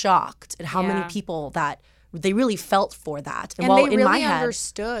shocked at how many people that they really felt for that. And while they in really my head,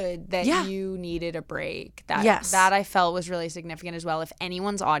 understood that you needed a break. That Yes. that I felt was really significant as well. If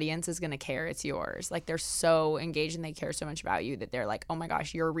anyone's audience is going to care, it's yours. Like they're so engaged and they care so much about you that they're like, oh my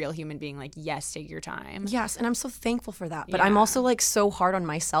gosh, you're a real human being. Like, yes, take your time. Yes, and I'm so thankful for that. But I'm also like so hard on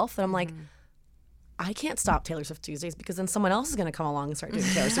myself that I'm like, I can't stop Taylor Swift Tuesdays because then someone else is going to come along and start doing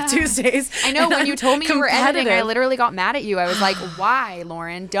Taylor Swift Tuesdays. I know, when you told me you were editing, I competitive. literally got mad at you. I was like, why,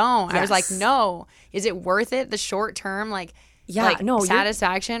 Lauren? Don't. I was like, Yes. no. Is it worth it, the short term,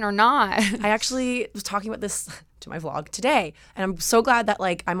 satisfaction or not? I actually was talking about this to my vlog today, and I'm so glad that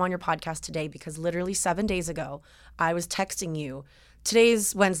like I'm on your podcast today, because literally 7 days ago I was texting you.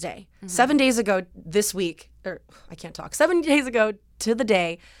 Today's Wednesday. 7 days ago this week, or I can't talk. 7 days ago to the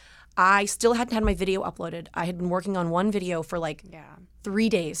day, I still hadn't had my video uploaded. I had been working on one video for like 3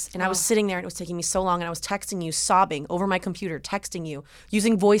 days, and I was sitting there and it was taking me so long, and I was texting you, sobbing over my computer, texting you,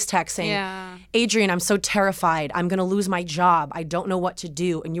 using voice text saying, Adrian, I'm so terrified. I'm going to lose my job. I don't know what to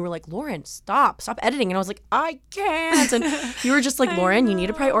do. And you were like, Lauren, stop editing. And I was like, I can't. And you were just like, Lauren, you need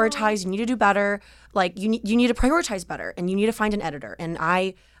to prioritize. You need to do better. Like you need to prioritize better, and you need to find an editor. And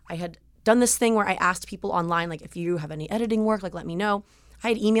I had done this thing where I asked people online, like, if you have any editing work, like, let me know. I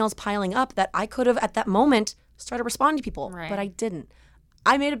had emails piling up that I could have at that moment started responding to people, but I didn't.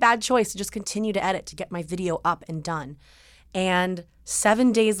 I made a bad choice to just continue to edit to get my video up and done. And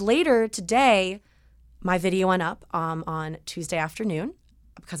 7 days later today, my video went up on Tuesday afternoon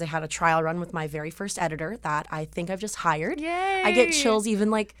because I had a trial run with my very first editor that I think I've just hired. Yay. I get chills even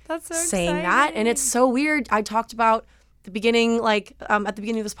like That's so saying exciting. that. And it's so weird. I talked about the beginning, like at the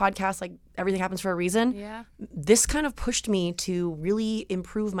beginning of this podcast, like everything happens for a reason. Yeah. This kind of pushed me to really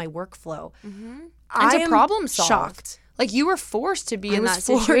improve my workflow. And I to am problem solve. shocked. Like you were forced to be in that was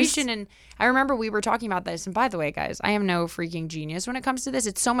forced. situation. And I remember we were talking about this. And by the way, guys, I am no freaking genius when it comes to this.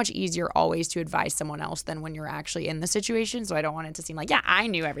 It's so much easier always to advise someone else than when you're actually in the situation. So I don't want it to seem like, yeah, I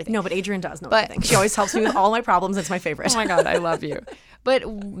knew everything. No, but Adrian does know everything. She always helps me with all my problems. It's my favorite. Oh my God, I love you. But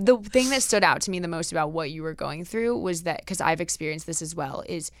the thing that stood out to me the most about what you were going through was that, because I've experienced this as well,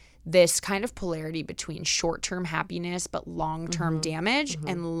 is this kind of polarity between short-term happiness but long-term damage,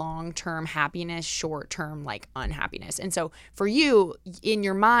 and long-term happiness, short-term like unhappiness. And so for you, in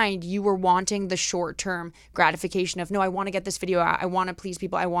your mind, you were wanting the short-term gratification of, no, I want to get this video out, I want to please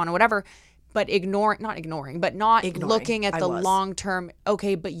people, I want to whatever, but not looking at the long-term.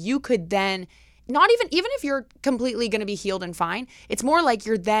 Okay, but you could then not even if you're completely going to be healed and fine, it's more like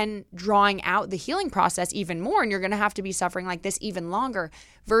you're then drawing out the healing process even more, and you're going to have to be suffering like this even longer,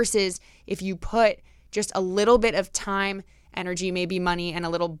 versus if you put just a little bit of time, energy, maybe money, and a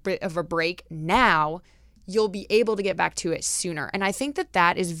little bit of a break now, you'll be able to get back to it sooner. And I think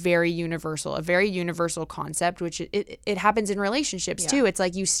that is very universal, a very universal concept, which it happens in relationships too. It's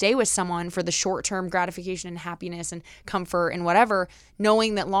like you stay with someone for the short-term gratification and happiness and comfort and whatever,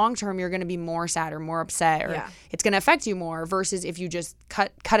 knowing that long-term you're going to be more sad or more upset, or it's going to affect you more, versus if you just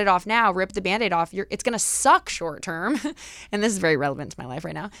cut it off now, rip the Band-Aid off, it's going to suck short-term. And this is very relevant to my life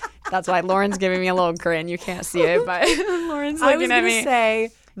right now. That's why Lauren's giving me a little grin. You can't see it, but Lauren's looking at me. I was going to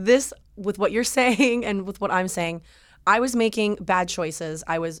say this. With what you're saying and with what I'm saying, I was making bad choices.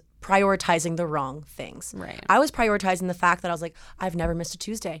 I was prioritizing the wrong things. Right. I was prioritizing the fact that I was like, I've never missed a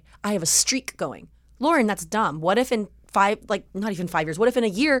Tuesday. I have a streak going. Lauren, that's dumb. What if in not even 5 years, what if in a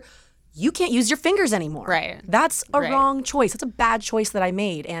year you can't use your fingers anymore? Right. That's a wrong choice. That's a bad choice that I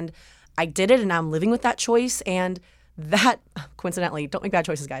made. And I did it, and now I'm living with that choice. And that, coincidentally, don't make bad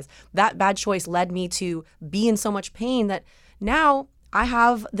choices, guys. That bad choice led me to be in so much pain that now I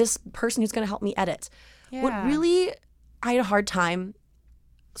have this person who's going to help me edit. Yeah. What really I had a hard time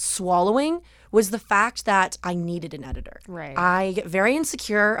swallowing was the fact that I needed an editor. Right. I get very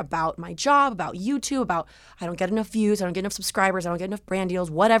insecure about my job, about YouTube, about I don't get enough views, I don't get enough subscribers, I don't get enough brand deals,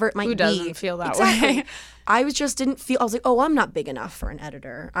 whatever it might be. Who doesn't feel that exactly. way? I didn't feel, I was like, oh, I'm not big enough for an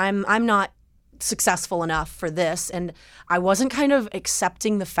editor. I'm not successful enough for this. And I wasn't kind of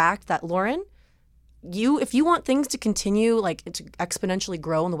accepting the fact that, Lauren, if you want things to continue, like to exponentially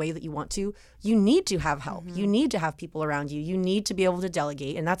grow in the way that you want to, you need to have help. You need to have people around you. You need to be able to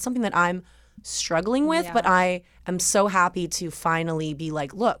delegate. And that's something that I'm struggling with, but I am so happy to finally be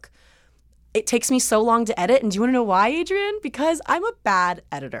like, look, it takes me so long to edit. And do you want to know why, Adrian? Because I'm a bad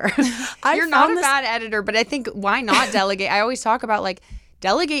editor. You're not a bad editor, but I think why not delegate? I always talk about like,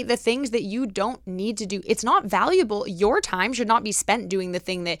 delegate the things that you don't need to do. It's not valuable. Your time should not be spent doing the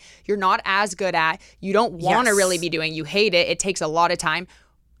thing that you're not as good at. You don't want to really be doing. You hate it. It takes a lot of time.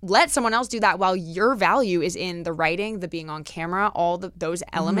 Let someone else do that while your value is in the writing, the being on camera, all those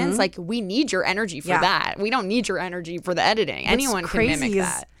elements. Like, we need your energy for that. We don't need your energy for the editing. Anyone can mimic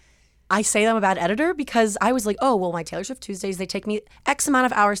that. I say I'm a bad editor because I was like, oh, well, my Taylor Swift Tuesdays, they take me X amount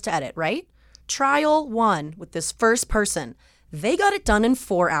of hours to edit, right? Trial 1 with this first person. They got it done in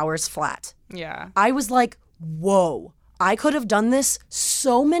 4 hours flat. Yeah. I was like, whoa, I could have done this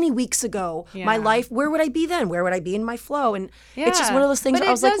so many weeks ago. Yeah. My life, where would I be then? Where would I be in my flow? And it's just one of those things where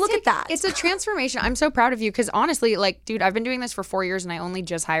I was like, look at that. It's a transformation. I'm so proud of you because honestly, like, dude, I've been doing this for 4 years and I only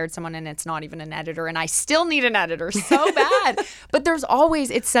just hired someone and it's not even an editor and I still need an editor so bad. But there's always,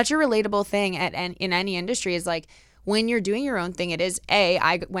 it's such a relatable thing in any industry is like, when you're doing your own thing, it is,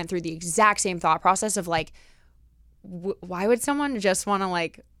 I went through the exact same thought process of like, why would someone just want to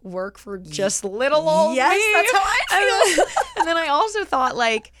like work for just little old me? That's how I feel. And then I also thought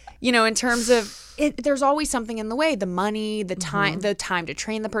like, you know, in terms of it, there's always something in the way, the money, the time to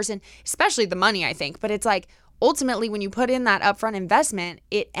train the person, especially the money, I think. But it's like, ultimately, when you put in that upfront investment,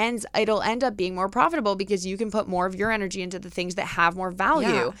 it'll end up being more profitable because you can put more of your energy into the things that have more value.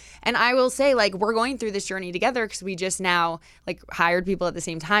 Yeah. And I will say, like, we're going through this journey together because we just now like hired people at the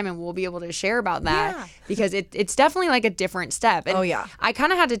same time, and we'll be able to share about that because it's definitely like a different step. And I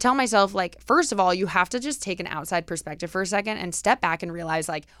kind of had to tell myself, like, first of all, you have to just take an outside perspective for a second and step back and realize,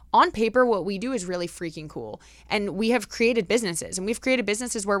 like, on paper, what we do is really freaking cool. And we have created businesses, and we've created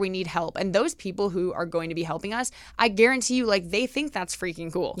businesses where we need help. And those people who are going to be helping us, I guarantee you, like, they think that's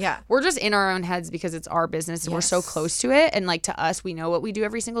freaking cool. Yeah. We're just in our own heads because it's our business and we're so close to it. And like, to us, we know what we do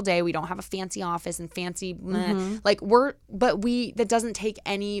every single day. We don't have a fancy office and fancy, that doesn't take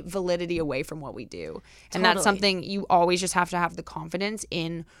any validity away from what we do. And that's something you always just have to have the confidence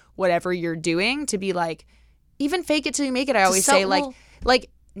in whatever you're doing to be like, even fake it till you make it. I always say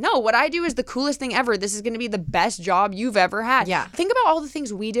no, what I do is the coolest thing ever. This is going to be the best job you've ever had. Yeah. Think about all the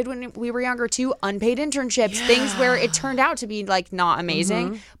things we did when we were younger too. Unpaid internships, things where it turned out to be like not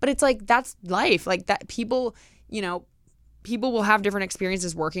amazing. But it's like, that's life. Like that people will have different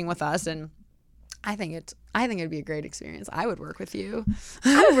experiences working with us. And I think it'd be a great experience. I would work with you.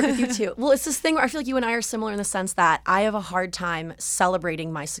 I would work with you too. Well, it's this thing where I feel like you and I are similar in the sense that I have a hard time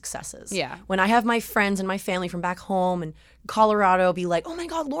celebrating my successes. Yeah. When I have my friends and my family from back home and Colorado be like, oh my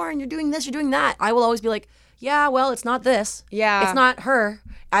God, Lauren, you're doing this, you're doing that. I will always be like, yeah, well, it's not this. Yeah. It's not her.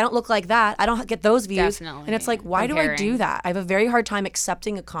 I don't look like that. I don't get those views. Definitely. And it's like, why do I do that? I have a very hard time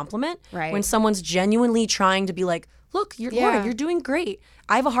accepting a compliment when someone's genuinely trying to be like, look, Lauren, you're doing great.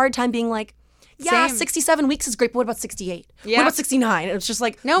 I have a hard time being like, yeah, 67 weeks is great, but what about 68? Yeah. What about 69? It's just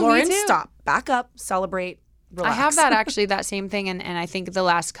like, no, Lauren, stop, back up, celebrate, relax. I have that actually, that same thing. And I think the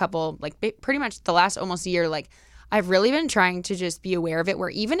last couple, like pretty much the last almost year, like I've really been trying to just be aware of it, where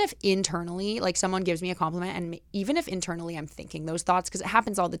even if internally, like someone gives me a compliment, and even if internally I'm thinking those thoughts, because it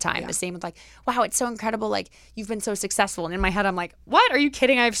happens all the time. The same with like, wow, it's so incredible. Like, you've been so successful. And in my head, I'm like, what? Are you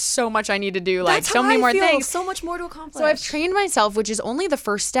kidding? I have so much I need to do. Like, so many more things. So much more to accomplish. So I've trained myself, which is only the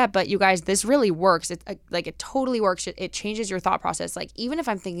first step. But you guys, this really works. It totally works. It changes your thought process. Like, even if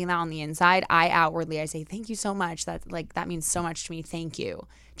I'm thinking that on the inside, I say, thank you so much. That means so much to me. Thank you.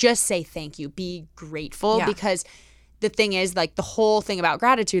 Just say thank you. Be grateful, because the thing is, like, the whole thing about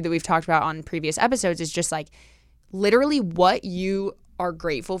gratitude that we've talked about on previous episodes is just like literally what you are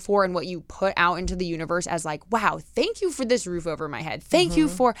grateful for and what you put out into the universe as like, wow, thank you for this roof over my head. Thank you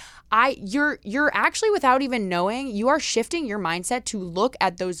for you're actually, without even knowing, you are shifting your mindset to look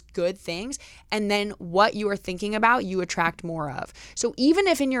at those good things, and then what you are thinking about, you attract more of. So even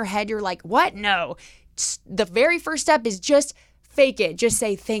if in your head you're like, what? No. The very first step is just fake it. Just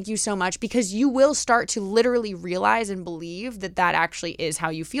say thank you so much, because you will start to literally realize and believe that that actually is how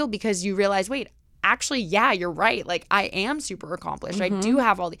you feel, because you realize, wait, actually, yeah, you're right. Like, I am super accomplished. I do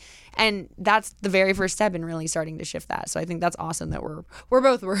have all the, and that's the very first step in really starting to shift that. So I think that's awesome that we're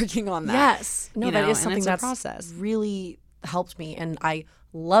both working on that. Yes. No, that is something that's process. Really helped me. And I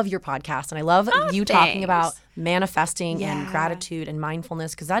love your podcast, and I love you talking about manifesting and gratitude and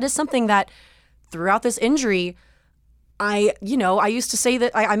mindfulness, because that is something that throughout this injury, I used to say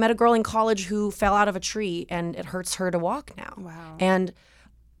that I met a girl in college who fell out of a tree and it hurts her to walk now. Wow. And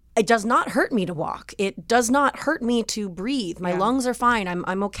it does not hurt me to walk. It does not hurt me to breathe. My lungs are fine.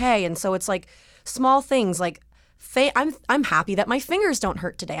 I'm okay. And so it's like small things like I'm happy that my fingers don't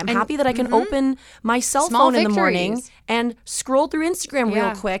hurt today. I'm happy that I can open my cell phone in the morning and scroll through Instagram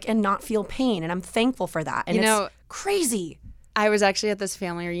real quick and not feel pain. And I'm thankful for that. And it's crazy. I was actually at this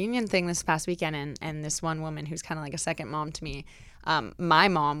family reunion thing this past weekend, and this one woman who's kind of like a second mom to me, my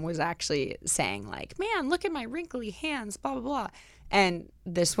mom was actually saying like, man, look at my wrinkly hands, blah, blah, blah. And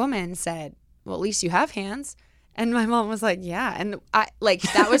this woman said, well, at least you have hands. And my mom was like, yeah. And I like,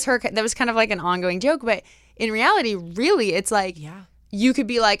 that was kind of like an ongoing joke. But in reality, really, it's like, you could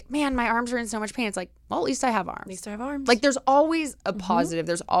be like, man, my arms are in so much pain. It's like, well, at least I have arms. At least I have arms. Like, there's always a positive.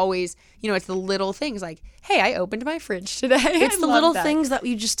 There's always, it's the little things like, hey, I opened my fridge today. It's the little things that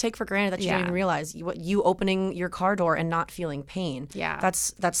you just take for granted that you don't even realize. You opening your car door and not feeling pain. Yeah.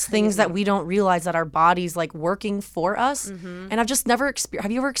 That's things that we don't realize that our body's like working for us. And I've just never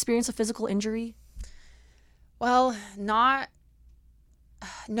have you ever experienced a physical injury? Well, no,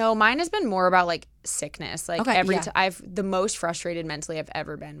 mine has been more about like sickness. Like the most frustrated mentally I've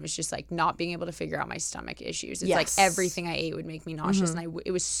ever been was just like not being able to figure out my stomach issues. It's like everything I ate would make me nauseous, and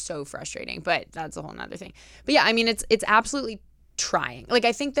it was so frustrating. But that's a whole nother thing. But yeah, I mean, it's absolutely trying. Like,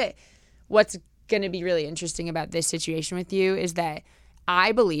 I think that what's going to be really interesting about this situation with you is that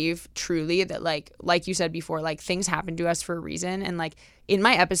I believe truly that like you said before, like things happen to us for a reason. And like in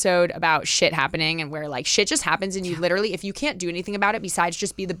my episode about shit happening and where like shit just happens and you literally, if you can't do anything about it besides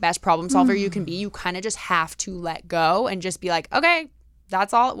just be the best problem solver you can be, you kind of just have to let go and just be like, okay,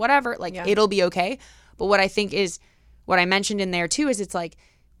 that's all, whatever, like it'll be okay. But what I think is what I mentioned in there too is it's like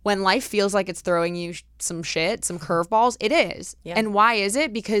when life feels like it's throwing you some shit, some curveballs, it is. Yeah. And why is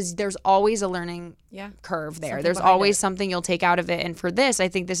it? Because there's always a learning curve there. Something there's always something you'll take out of it. And for this, I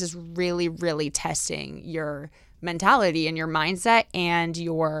think this is really, really testing your mentality and your mindset and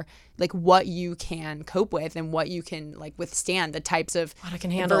your like what you can cope with and what you can like withstand, the types of what I can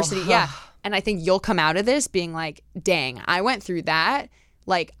handle. Adversity. Yeah. And I think you'll come out of this being like, dang, I went through that.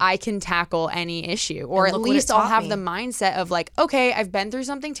 Like, I can tackle any issue, or at least I'll have the mindset of like, okay, I've been through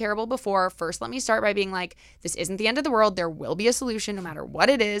something terrible before. First, let me start by being like, this isn't the end of the world. There will be a solution no matter what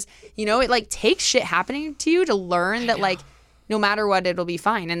it is. It like takes shit happening to you to learn that like, no matter what, it'll be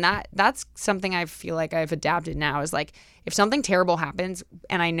fine. And that's something I feel like I've adapted now is like, if something terrible happens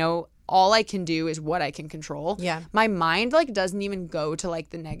and I know all I can do is what I can control. Yeah. My mind like doesn't even go to like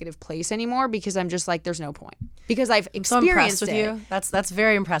the negative place anymore because I'm just like, there's no point because I've experienced with you. That's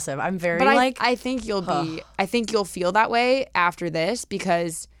very impressive. I'm very but I think I think you'll feel that way after this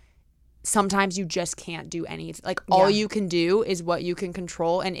because sometimes you just can't do anything. Like all you can do is what you can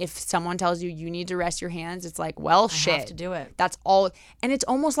control. And if someone tells you need to rest your hands, it's like, well, shit. I have to do it. That's all. And it's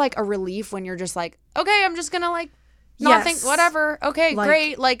almost like a relief when you're just like, okay, I'm just going to like not think, whatever. Okay, like,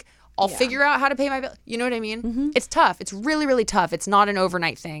 great. Like, I'll figure out how to pay my bill. You know what I mean? Mm-hmm. It's tough. It's really, really tough. It's not an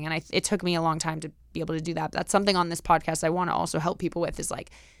overnight thing. And it took me a long time to be able to do that. But that's something on this podcast I want to also help people with is like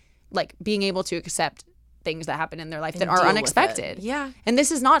being able to accept things that happen in their life that are unexpected. Yeah. And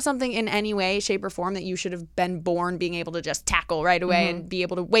this is not something in any way, shape, or form that you should have been born being able to just tackle right away and be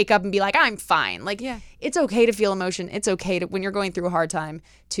able to wake up and be like, I'm fine. Like, it's okay to feel emotion. It's okay to, when you're going through a hard time,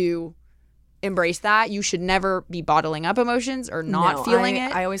 to embrace that. You should never be bottling up emotions or not feeling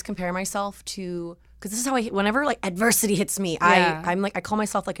it. I always compare myself to, because this is how whenever like adversity hits me, I'm like, I call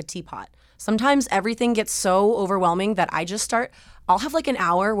myself like a teapot. Sometimes everything gets so overwhelming that I'll have like an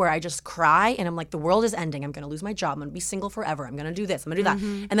hour where I just cry and I'm like, the world is ending. I'm going to lose my job. I'm going to be single forever. I'm going to do this. I'm going to do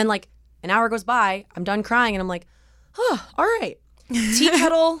that. And then like an hour goes by, I'm done crying and I'm like, oh, all right. Tea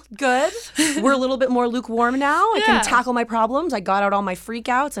kettle, good. We're a little bit more lukewarm now. I can tackle my problems. I got out all my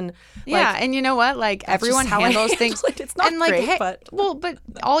freakouts and and you know what? Like everyone handles things. It's not great, but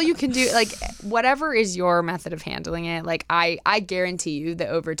all you can do, like whatever is your method of handling it. Like I guarantee you that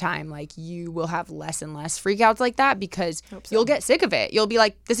over time, like you will have less and less freakouts like that because you'll get sick of it. You'll be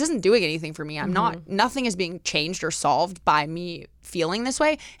like, this isn't doing anything for me. I'm not. Nothing is being changed or solved by me feeling this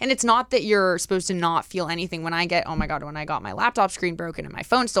way. And it's not that you're supposed to not feel anything. When I got my laptop screen broken and my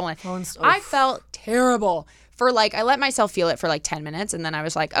phone stolen, I felt terrible for like, I let myself feel it for like 10 minutes and then I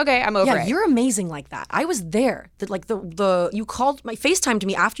was like, okay, I'm over it. Yeah, you're amazing like that. I was there. You called my FaceTime to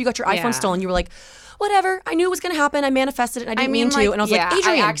me after you got your iPhone stolen. You were like, whatever. I knew it was going to happen. I manifested it. And I didn't mean to. And I was like,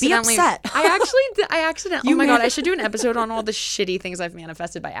 Adrienne, be upset. I accidentally, oh my God, I should do an episode on all the shitty things I've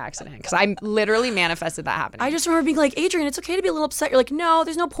manifested by accident because I literally manifested that happening. I just remember being like, Adrienne, it's okay to be a little upset. You're like, no,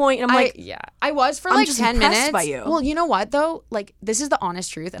 there's no point. And I'm like, yeah, I was for like just 10 impressed minutes. by you. Well, you know what though? Like, this is the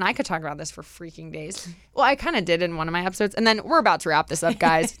honest truth, and I could talk about this for freaking days. Well, I kind of did in one of my episodes, and then we're about to wrap this up,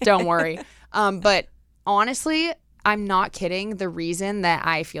 guys. Don't worry. But honestly, I'm not kidding. The reason that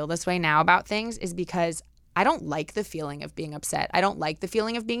I feel this way now about things is because I don't like the feeling of being upset. I don't like the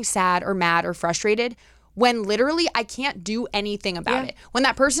feeling of being sad or mad or frustrated when literally I can't do anything about it. When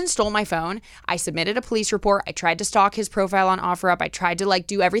that person stole my phone, I submitted a police report. I tried to stalk his profile on OfferUp. I tried to like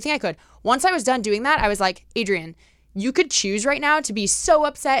do everything I could. Once I was done doing that, I was like, Adrienne, you could choose right now to be so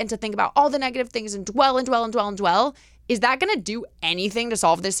upset and to think about all the negative things and dwell and dwell and dwell and dwell. Is that going to do anything to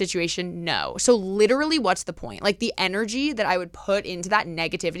solve this situation? No. So literally, what's the point? Like the energy that I would put into that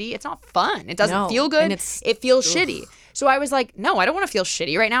negativity, it's not fun. It doesn't feel good. And it feels shitty. So I was like, no, I don't want to feel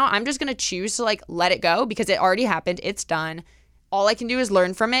shitty right now. I'm just going to choose to like let it go because it already happened. It's done. All I can do is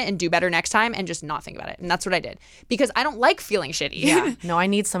learn from it and do better next time and just not think about it. And that's what I did because I don't like feeling shitty. Yeah. No, I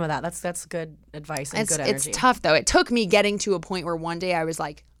need some of that. That's good advice and good energy. It's tough though. It took me getting to a point where one day I was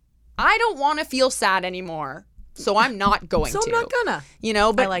like, I don't want to feel sad anymore. So I'm not going to. I'm not gonna. You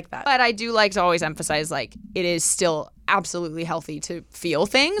know, but I like that. But I do like to always emphasize like it is still absolutely healthy to feel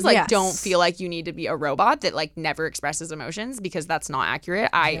things. Like don't feel like you need to be a robot that like never expresses emotions because that's not accurate.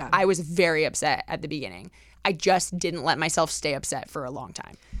 I was very upset at the beginning. I just didn't let myself stay upset for a long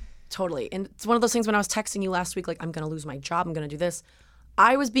time. Totally. And it's one of those things when I was texting you last week, like I'm gonna lose my job, I'm gonna do this.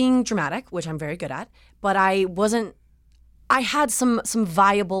 I was being dramatic, which I'm very good at, but I had some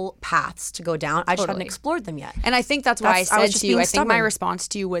viable paths to go down. I just hadn't explored them yet. And I think that's why I said to you, I think my response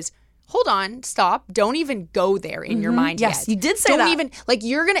to you was, hold on, stop. Don't even go there in your mind yet. Yes, you did say that. Don't even, like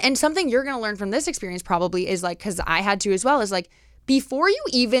and something you're going to learn from this experience probably is like, because I had to as well, is like, before you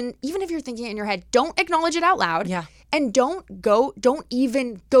even if you're thinking it in your head, don't acknowledge it out loud. Yeah. And don't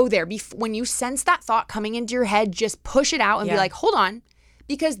even go there. When you sense that thought coming into your head, just push it out and be like, hold on.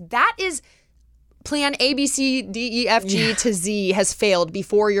 Because that is plan A, B, C, D, E, F, G to Z has failed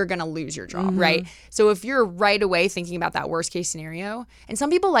before you're going to lose your job, right? So if you're right away thinking about that worst case scenario, and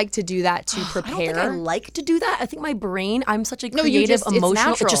some people like to do that to prepare. I don't think I like to do that. I think my brain, I'm such a creative,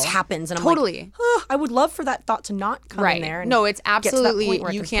 emotional, it just happens. And I'm like, I would love for that thought to not come in there. No, it's absolutely,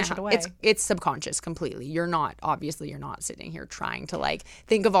 you can't, push it away. It's subconscious completely. You're not sitting here trying to like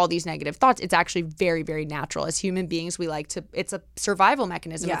think of all these negative thoughts. It's actually very, very natural. As human beings, we like to, it's a survival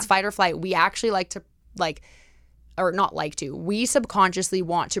mechanism. It's fight or flight. We actually we subconsciously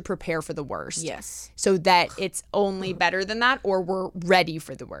want to prepare for the worst. Yes. So that it's only better than that or we're ready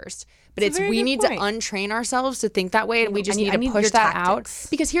for the worst. But we need to untrain ourselves to think that way and we just need to push that out.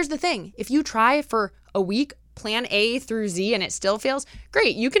 Because here's the thing. If you try for a week, plan A through Z and it still fails,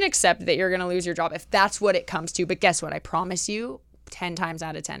 great. You can accept that you're going to lose your job if that's what it comes to. But guess what? I promise you, 10 times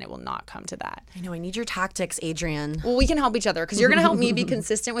out of 10, it will not come to that. I know. I need your tactics, Adrienne. Well, we can help each other because you're going to help me be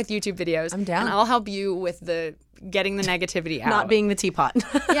consistent with YouTube videos. I'm down. And I'll help you with getting the negativity out. Not being the teapot.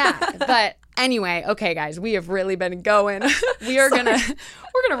 Yeah. But anyway, okay, guys, we have really been going. We're going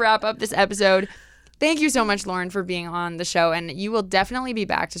to wrap up this episode. Thank you so much, Lauren, for being on the show. And you will definitely be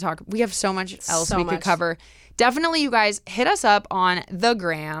back to talk. We have so much else we could cover. Definitely, you guys, hit us up on the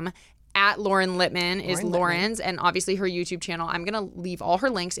gram. At Lauren Lipman is Lauren's, and obviously her YouTube channel. I'm going to leave all her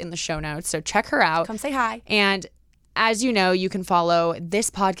links in the show notes, so check her out. Come say hi. And as you know, you can follow this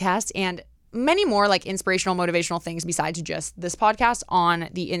podcast and many more like inspirational, motivational things besides just this podcast on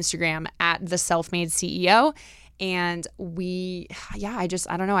the Instagram at The Self-Made CEO. And I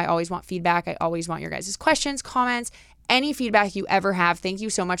don't know. I always want feedback. I always want your guys' questions, comments, any feedback you ever have. Thank you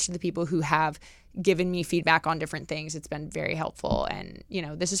so much to the people who have given me feedback on different things. It's been very helpful. And,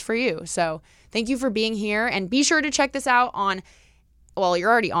 this is for you. So thank you for being here. And be sure to check this out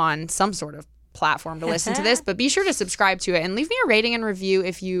you're already on some sort of platform to listen to this, but be sure to subscribe to it and leave me a rating and review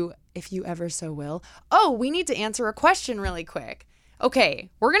if you ever so will. Oh, we need to answer a question really quick. Okay,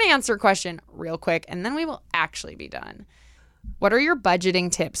 we're going to answer a question real quick and then we will actually be done. What are your budgeting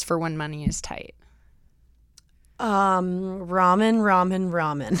tips for when money is tight? Ramen.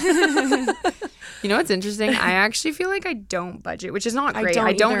 You know what's interesting? I actually feel like I don't budget, which is not great.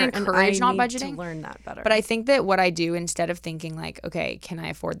 I don't encourage not budgeting. I need to learn that better. But I think that what I do, instead of thinking like, okay, can I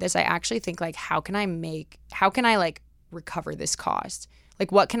afford this? I actually think like, how can I recover this cost?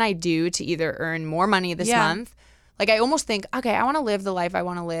 Like, what can I do to either earn more money this month Like, I almost think, okay, I want to live the life I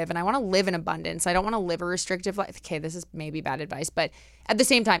want to live, and I want to live in abundance. I don't want to live a restrictive life. Okay, this is maybe bad advice, but at the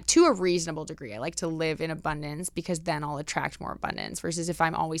same time, to a reasonable degree, I like to live in abundance because then I'll attract more abundance versus if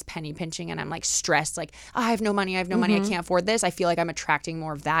I'm always penny pinching and I'm like stressed, like, oh, I have no money, I can't afford this. I feel like I'm attracting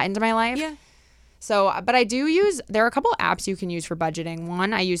more of that into my life. Yeah. So, but I do use, there are a couple apps you can use for budgeting.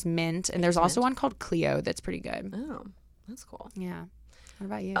 One, I use Mint, and there's also one called Clio that's pretty good. Oh, that's cool. Yeah. What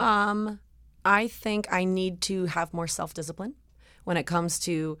about you? I think I need to have more self-discipline when it comes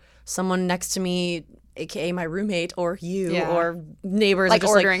to someone next to me, aka my roommate or you or neighbors. Like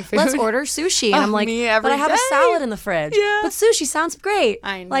just ordering food. Let's order sushi. And I'm like, but I have a salad in the fridge. Yeah. But sushi sounds great.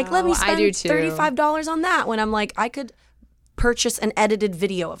 I know. Like, let me I do spend too. $35 on that when I'm like, I could purchase an edited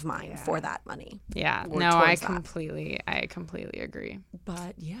video of mine for that money. Yeah. Or No, I towards that. completely agree.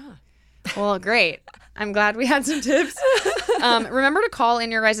 But yeah. Well, great. I'm glad we had some tips. Remember to call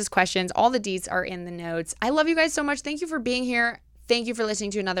in your guys' questions. All the deets are in the notes. I love you guys so much. Thank you for being here. Thank you for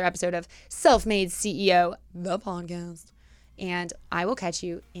listening to another episode of Self-Made CEO, the podcast. And I will catch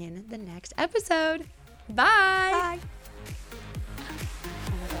you in the next episode. Bye. Bye.